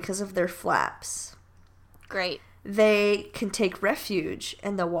bone because of their flaps. Great. They can take refuge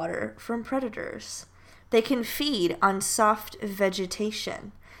in the water from predators. They can feed on soft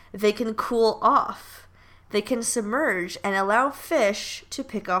vegetation. They can cool off. They can submerge and allow fish to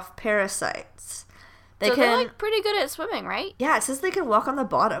pick off parasites. They're like pretty good at swimming, right? Yeah, it says they can walk on the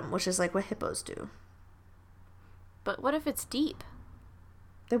bottom, which is like what hippos do. But what if it's deep?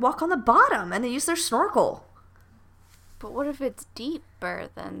 They walk on the bottom and they use their snorkel. But what if it's deeper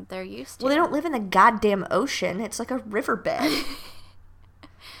than they're used to? Well, they don't live in the goddamn ocean. It's like a riverbed.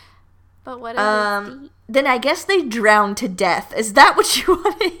 But what if it's deep? Then I guess they drown to death. Is that what you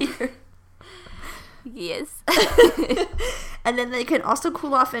want to hear? Yes. And then they can also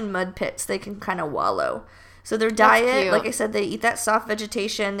cool off in mud pits. They can kind of wallow. So their diet, like I said, they eat that soft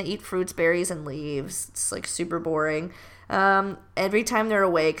vegetation. They eat fruits, berries, and leaves. It's like super boring. Every time they're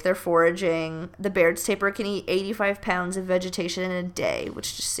awake, they're foraging. The Baird's tapir can eat 85 pounds of vegetation in a day,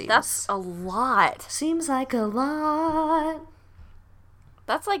 which just seems... That's a lot. Seems like a lot.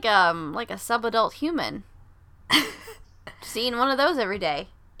 That's like a subadult human. Just eating one of those every day.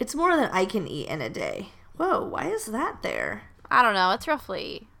 It's more than I can eat in a day. Whoa, why is that there? I don't know. It's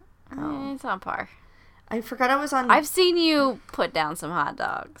roughly... it's on par. I forgot I was on... I've seen you put down some hot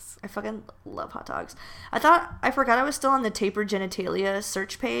dogs. I fucking love hot dogs. I forgot I was still on the tapir genitalia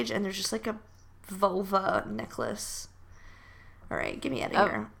search page, and there's just like a vulva necklace. Alright, get me out of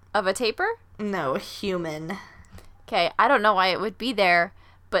here. Of a tapir? No, a human. Okay, I don't know why it would be there,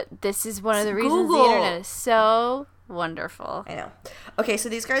 but this is one of the reasons Google. the internet is so wonderful. I know. Okay, so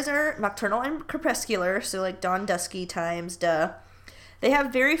these guys are nocturnal and crepuscular, so like dawn, dusky times, duh. They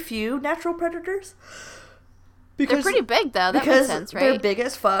have very few natural predators. They're pretty big, though. That makes sense, right? They're big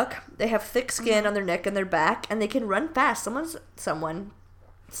as fuck. They have thick skin on their neck and their back, and they can run fast. Someone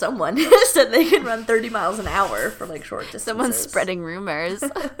said they can run 30 miles an hour for, like, short distances. Someone's spreading rumors.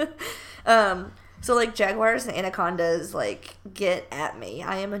 So, like, jaguars and anacondas, like, get at me.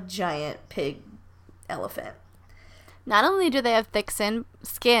 I am a giant pig elephant. Not only do they have thick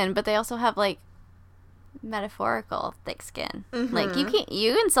skin, but they also have, like, metaphorical thick skin. Mm-hmm. Like,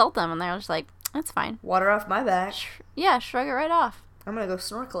 you insult them, and they're just like, that's fine. Water off my back. Yeah, shrug it right off. I'm gonna go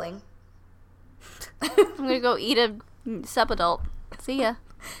snorkeling. I'm gonna go eat a subadult. See ya.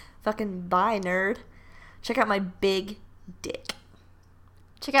 Fucking bye, nerd. Check out my big dick.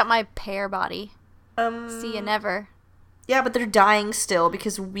 Check out my pear body. See ya never. Yeah, but they're dying still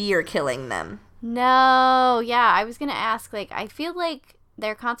because we are killing them. No, yeah, I was gonna ask, like, I feel like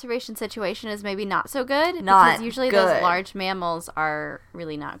their conservation situation is maybe not so good. Because usually those large mammals are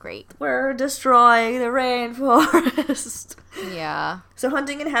really not great. We're destroying the rainforest. Yeah. So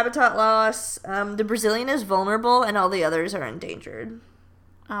hunting and habitat loss. The Brazilian is vulnerable and all the others are endangered.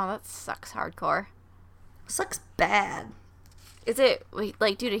 Oh, that sucks hardcore. Sucks bad. Is it,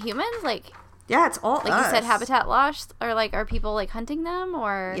 like, due to humans? Like... Yeah, it's all like us. You said, habitat loss? Or, like, are people, like, hunting them?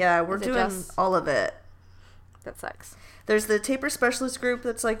 Or yeah, we're doing all of it. That sucks. There's the tapir specialist group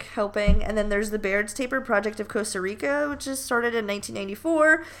that's, like, helping. And then there's the Baird's Tapir Project of Costa Rica, which is started in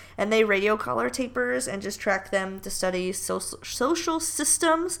 1994. And they radio collar tapirs and just track them to study social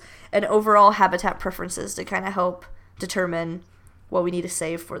systems and overall habitat preferences to kind of help determine what we need to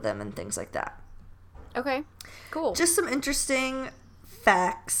save for them and things like that. Okay, cool. Just some interesting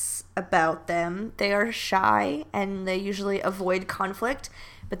facts about them. They are shy and they usually avoid conflict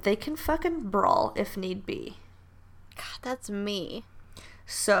but they can fucking brawl if need be. God, that's me.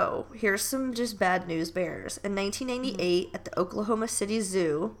 So, here's some just bad news bears. In 1998, at the Oklahoma City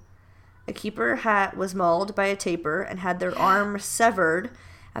Zoo, a keeper was mauled by a tapir and had their arm severed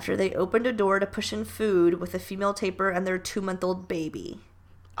after they opened a door to push in food with a female tapir and their 2-month-old baby.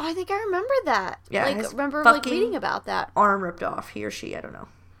 Oh, I think I remember that. Yeah, I remember reading about that. Arm ripped off, he or she, I don't know.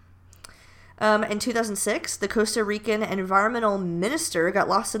 In 2006, the Costa Rican environmental minister got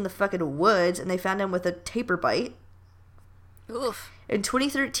lost in the fucking woods and they found him with a tapir bite. Oof. In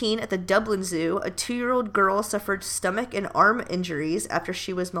 2013, at the Dublin Zoo, a 2-year-old girl suffered stomach and arm injuries after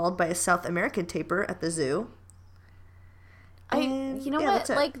she was mauled by a South American tapir at the zoo. You know what?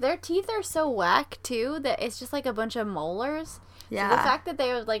 Like, their teeth are so whack, too, that it's just like a bunch of molars. Yeah. So the fact that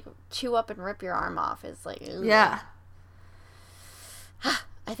they would, like, chew up and rip your arm off is like, ugh. Yeah.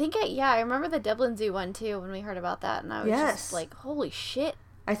 I think, I remember the Dublin Zoo one, too, when we heard about that, and I was just like, holy shit.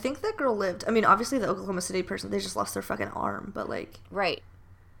 I think that girl lived. I mean, obviously the Oklahoma City person, they just lost their fucking arm, but like... Right.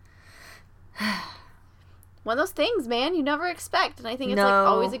 One of those things, man, you never expect. And I think it's like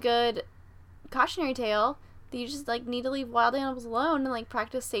always a good cautionary tale that you just like need to leave wild animals alone and like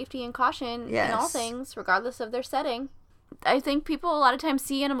practice safety and caution in all things, regardless of their setting. I think people a lot of times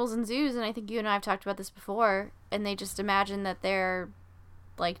see animals in zoos, and I think you and I have talked about this before, and they just imagine that they're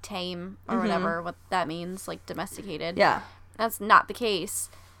like tame or whatever, what that means, like domesticated. Yeah. That's not the case.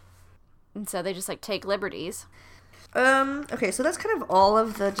 And so they just, like, take liberties. Okay, so that's kind of all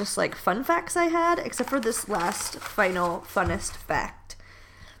of the just, like, fun facts I had, except for this last, final, funnest fact.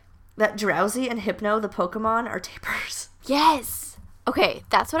 That Drowsy and Hypno, the Pokemon, are tapirs. Yes! Okay,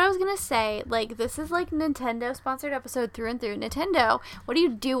 that's what I was gonna say. Like, this is, like, Nintendo-sponsored episode through and through. Nintendo, what are you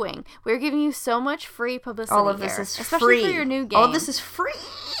doing? We're giving you so much free publicity all of this here, is especially free. For your new game. All of this is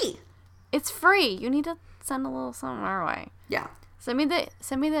free! It's free. You need to send a little something our way. Yeah. Send me the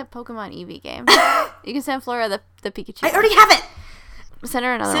Pokemon Eevee game. You can send Flora the Pikachu. I already have it! Send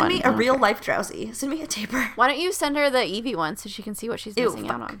her another one. one. Send me a real life Drowsy. Send me a tapir. Why don't you send her the Eevee one so she can see what she's missing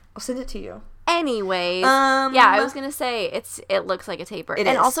out on? I'll send it to you. Anyways. Yeah, I was going to say, it looks like a tapir. It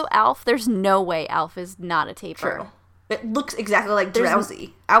and is. Also, Alf, there's no way Alf is not a tapir. True. It looks exactly like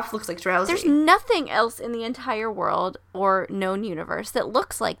Drowsy. Alf looks like Drowsy. There's nothing else in the entire world or known universe that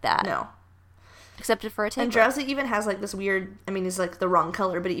looks like that. No. Except for a tapir. And Drowsy even has, like, this weird... I mean, he's, like, the wrong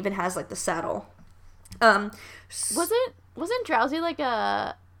color, but it even has, like, the saddle. Wasn't Drowsy like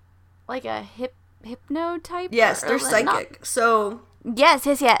a hypno type? Yes, they're psychic. Not... So... Yes.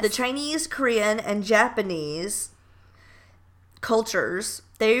 The Chinese, Korean, and Japanese cultures,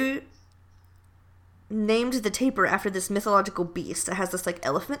 they named the tapir after this mythological beast that has this, like,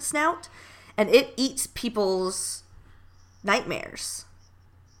 elephant snout, and it eats people's nightmares.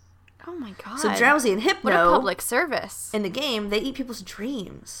 Oh my god. So Drowsy and Hypno... What a public service. In the game, they eat people's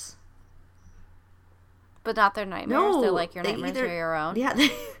dreams. But not their nightmares. No, they're like, your nightmares are your own. Yeah,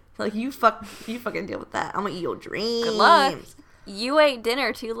 like, you fucking deal with that. I'm gonna eat your dreams. Good luck. You ate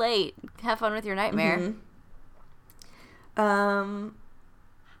dinner too late. Have fun with your nightmare. Yeah.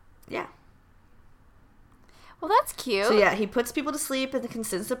 Well, that's cute. So yeah, he puts people to sleep and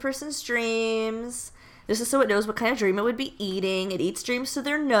consents the person's dreams. This is so it knows what kind of dream it would be eating. It eats dreams through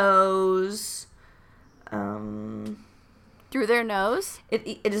their nose. Through their nose?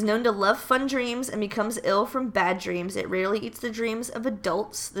 It is known to love fun dreams and becomes ill from bad dreams. It rarely eats the dreams of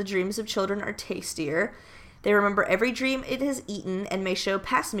adults. The dreams of children are tastier. They remember every dream it has eaten and may show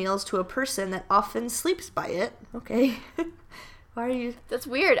past meals to a person that often sleeps by it. Okay. Why are you... That's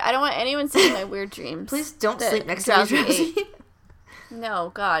weird. I don't want anyone seeing my weird dreams. Please don't sleep next to me, Drowsy.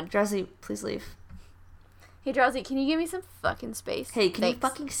 No, God. Drowsy, please leave. Hey, Drowsy, can you give me some fucking space? Hey, can you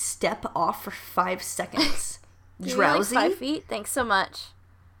fucking step off for 5 seconds? Drowsy? Like 5 feet? Thanks so much.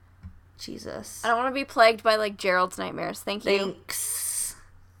 Jesus. I don't want to be plagued by, like, Gerald's nightmares. Thank you.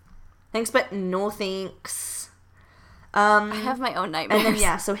 Thanks, but no thanks. I have my own nightmares. And then,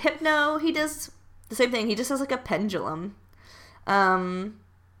 yeah, so Hypno, he does the same thing. He just has, like, a pendulum.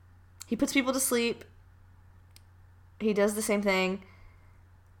 He puts people to sleep. He does the same thing.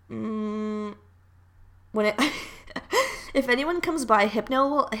 If anyone comes by, Hypno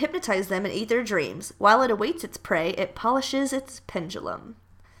will hypnotize them and eat their dreams. While it awaits its prey, it polishes its pendulum.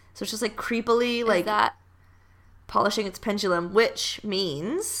 So it's just, like, creepily, like, polishing its pendulum, which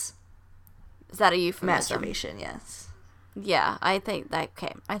means... Is that a euphemism? Masturbation, yes. Yeah, I think that,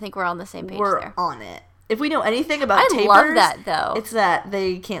 okay. I think we're on the same page there. We're on it. If we know anything about tapirs... I love that, though. It's that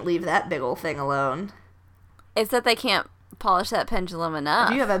they can't leave that big old thing alone. It's that they can't polish that pendulum enough.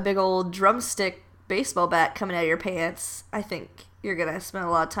 If you have a big old drumstick baseball bat coming out of your pants, I think you're gonna spend a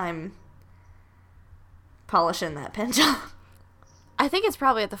lot of time polishing that pendulum. I think it's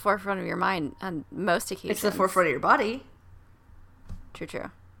probably at the forefront of your mind on most occasions. It's the forefront of your body.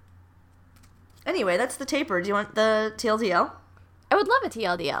 True. Anyway, that's the taper. Do you want the TLDL? I would love a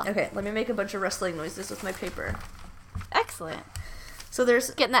TLDL. Okay, let me make a bunch of rustling noises with my paper. Excellent. So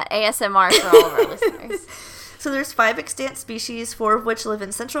there's... Getting that ASMR for all of our listeners. So there's 5 extant species, 4 of which live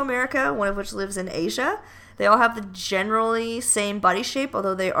in Central America, 1 of which lives in Asia. They all have the generally same body shape,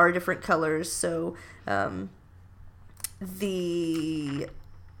 although they are different colors. So the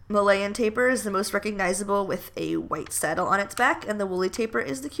Malayan tapir is the most recognizable with a white saddle on its back, and the woolly tapir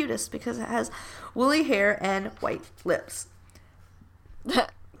is the cutest because it has woolly hair and white lips.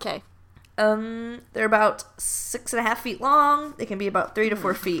 Okay. They're about 6.5 feet long. They can be about 3 to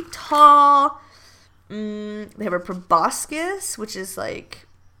 4 feet tall. They have a proboscis, which is like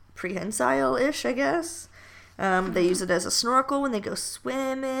prehensile-ish, I guess. They use it as a snorkel when they go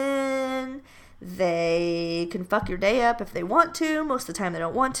swimming. They can fuck your day up if they want to. Most of the time they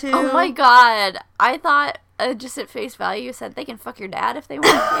don't want to. Oh my god. I thought just at face value you said they can fuck your dad if they want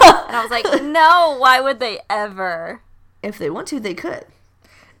to. And I was like, no, why would they ever? If they want to, they could.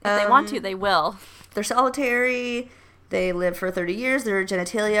 If they want to, they will. They're solitary. They live for 30 years. Their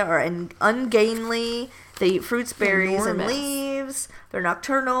genitalia are ungainly. They eat fruits, berries, and leaves. They're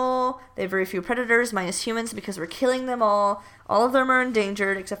nocturnal. They have very few predators, minus humans, because we're killing them all. All of them are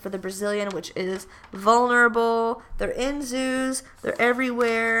endangered, except for the Brazilian, which is vulnerable. They're in zoos. They're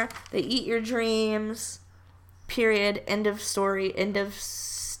everywhere. They eat your dreams. Period. End of story. End of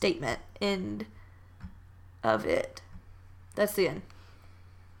statement. End of it. That's the end.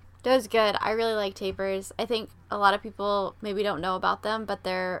 That was good. I really like tapirs. I think a lot of people maybe don't know about them, but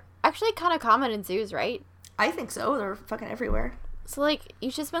they're actually kind of common in zoos, right? I think so. They're fucking everywhere. So, like,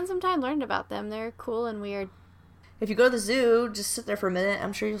 you should spend some time learning about them. They're cool and weird. If you go to the zoo, just sit there for a minute.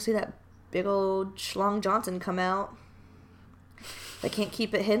 I'm sure you'll see that big old Schlong Johnson come out. They can't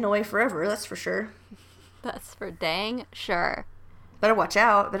keep it hidden away forever, that's for sure. That's for dang sure. Better watch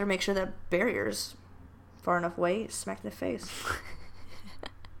out. Better make sure that barrier's far enough away. Smack in the face.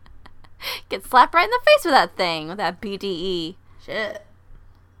 Get slapped right in the face with that thing, with that BDE. Shit.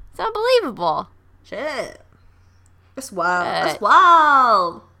 It's unbelievable. Shit. That's wild. That's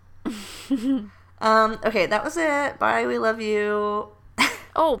wild. Okay, that was it. Bye, we love you.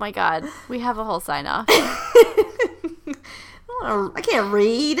 Oh my god. We have a whole sign off. I can't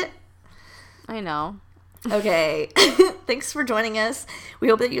read. I know. Okay. Thanks for joining us. We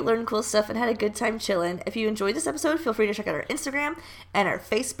hope that you learned cool stuff and had a good time chilling. If you enjoyed this episode, feel free to check out our Instagram and our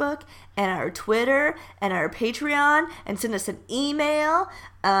Facebook and our Twitter and our Patreon and send us an email.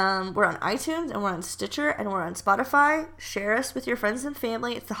 We're on iTunes and we're on Stitcher and we're on Spotify. Share us with your friends and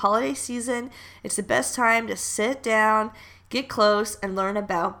family. It's the holiday season. It's the best time to sit down, get close, and learn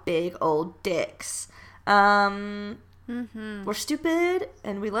about big old dicks. We're stupid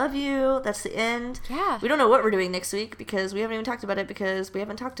and we love you. That's the end. Yeah. We don't know what we're doing next week because we haven't even talked about it because we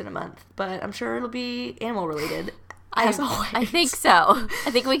haven't talked in a month. But I'm sure it'll be animal related. As always. I think so.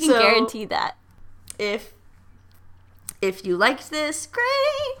 I think we can guarantee that. If you liked this,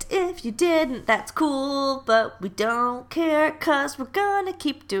 great. If you didn't, that's cool. But we don't care because we're gonna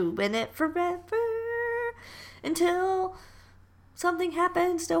keep doing it forever until something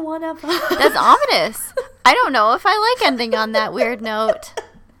happens to one of us. That's ominous. I don't know if I like ending on that weird note.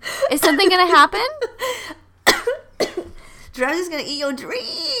 Is something gonna happen? Drowsy's gonna eat your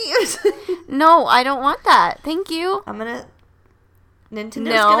dreams. No, I don't want that. Thank you. Okay.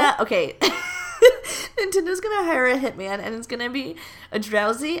 Nintendo's gonna hire a hitman, and it's gonna be a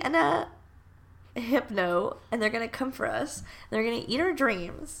Drowsy and a Hypno, and they're gonna come for us. They're gonna eat our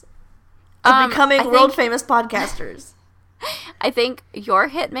dreams of becoming world famous podcasters. I think your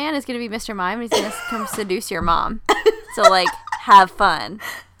hitman is going to be Mr. Mime. He's going to come seduce your mom. So, like, have fun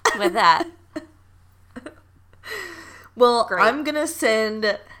with that. Well, great. I'm going to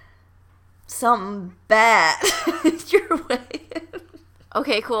send something bad your way.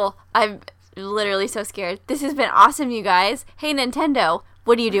 Okay, cool. I'm literally so scared. This has been awesome, you guys. Hey, Nintendo,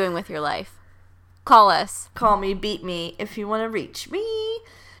 what are you doing with your life? Call us. Call me, beat me if you want to reach me.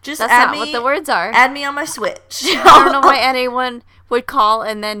 Just That's add not me, what the words are. Add me on my Switch. I don't know why anyone would call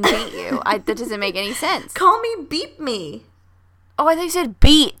and then beat you. That doesn't make any sense. Call me, beat me. Oh, I thought you said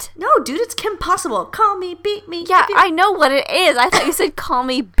beat. No, dude, it's Kim Possible. Call me, beat me. Yeah, I know what it is. I thought you said call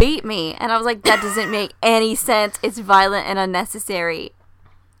me, beat me. And I was like, that doesn't make any sense. It's violent and unnecessary.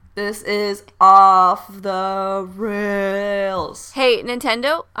 This is off the rails. Hey,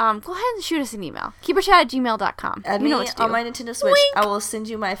 Nintendo, go ahead and shoot us an email. keeperchat@gmail.com. Add me on my Nintendo Switch. Wink. I will send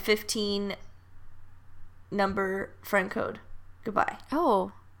you my 15 number friend code. Goodbye.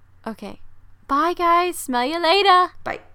 Oh, okay. Bye, guys. Smell you later. Bye.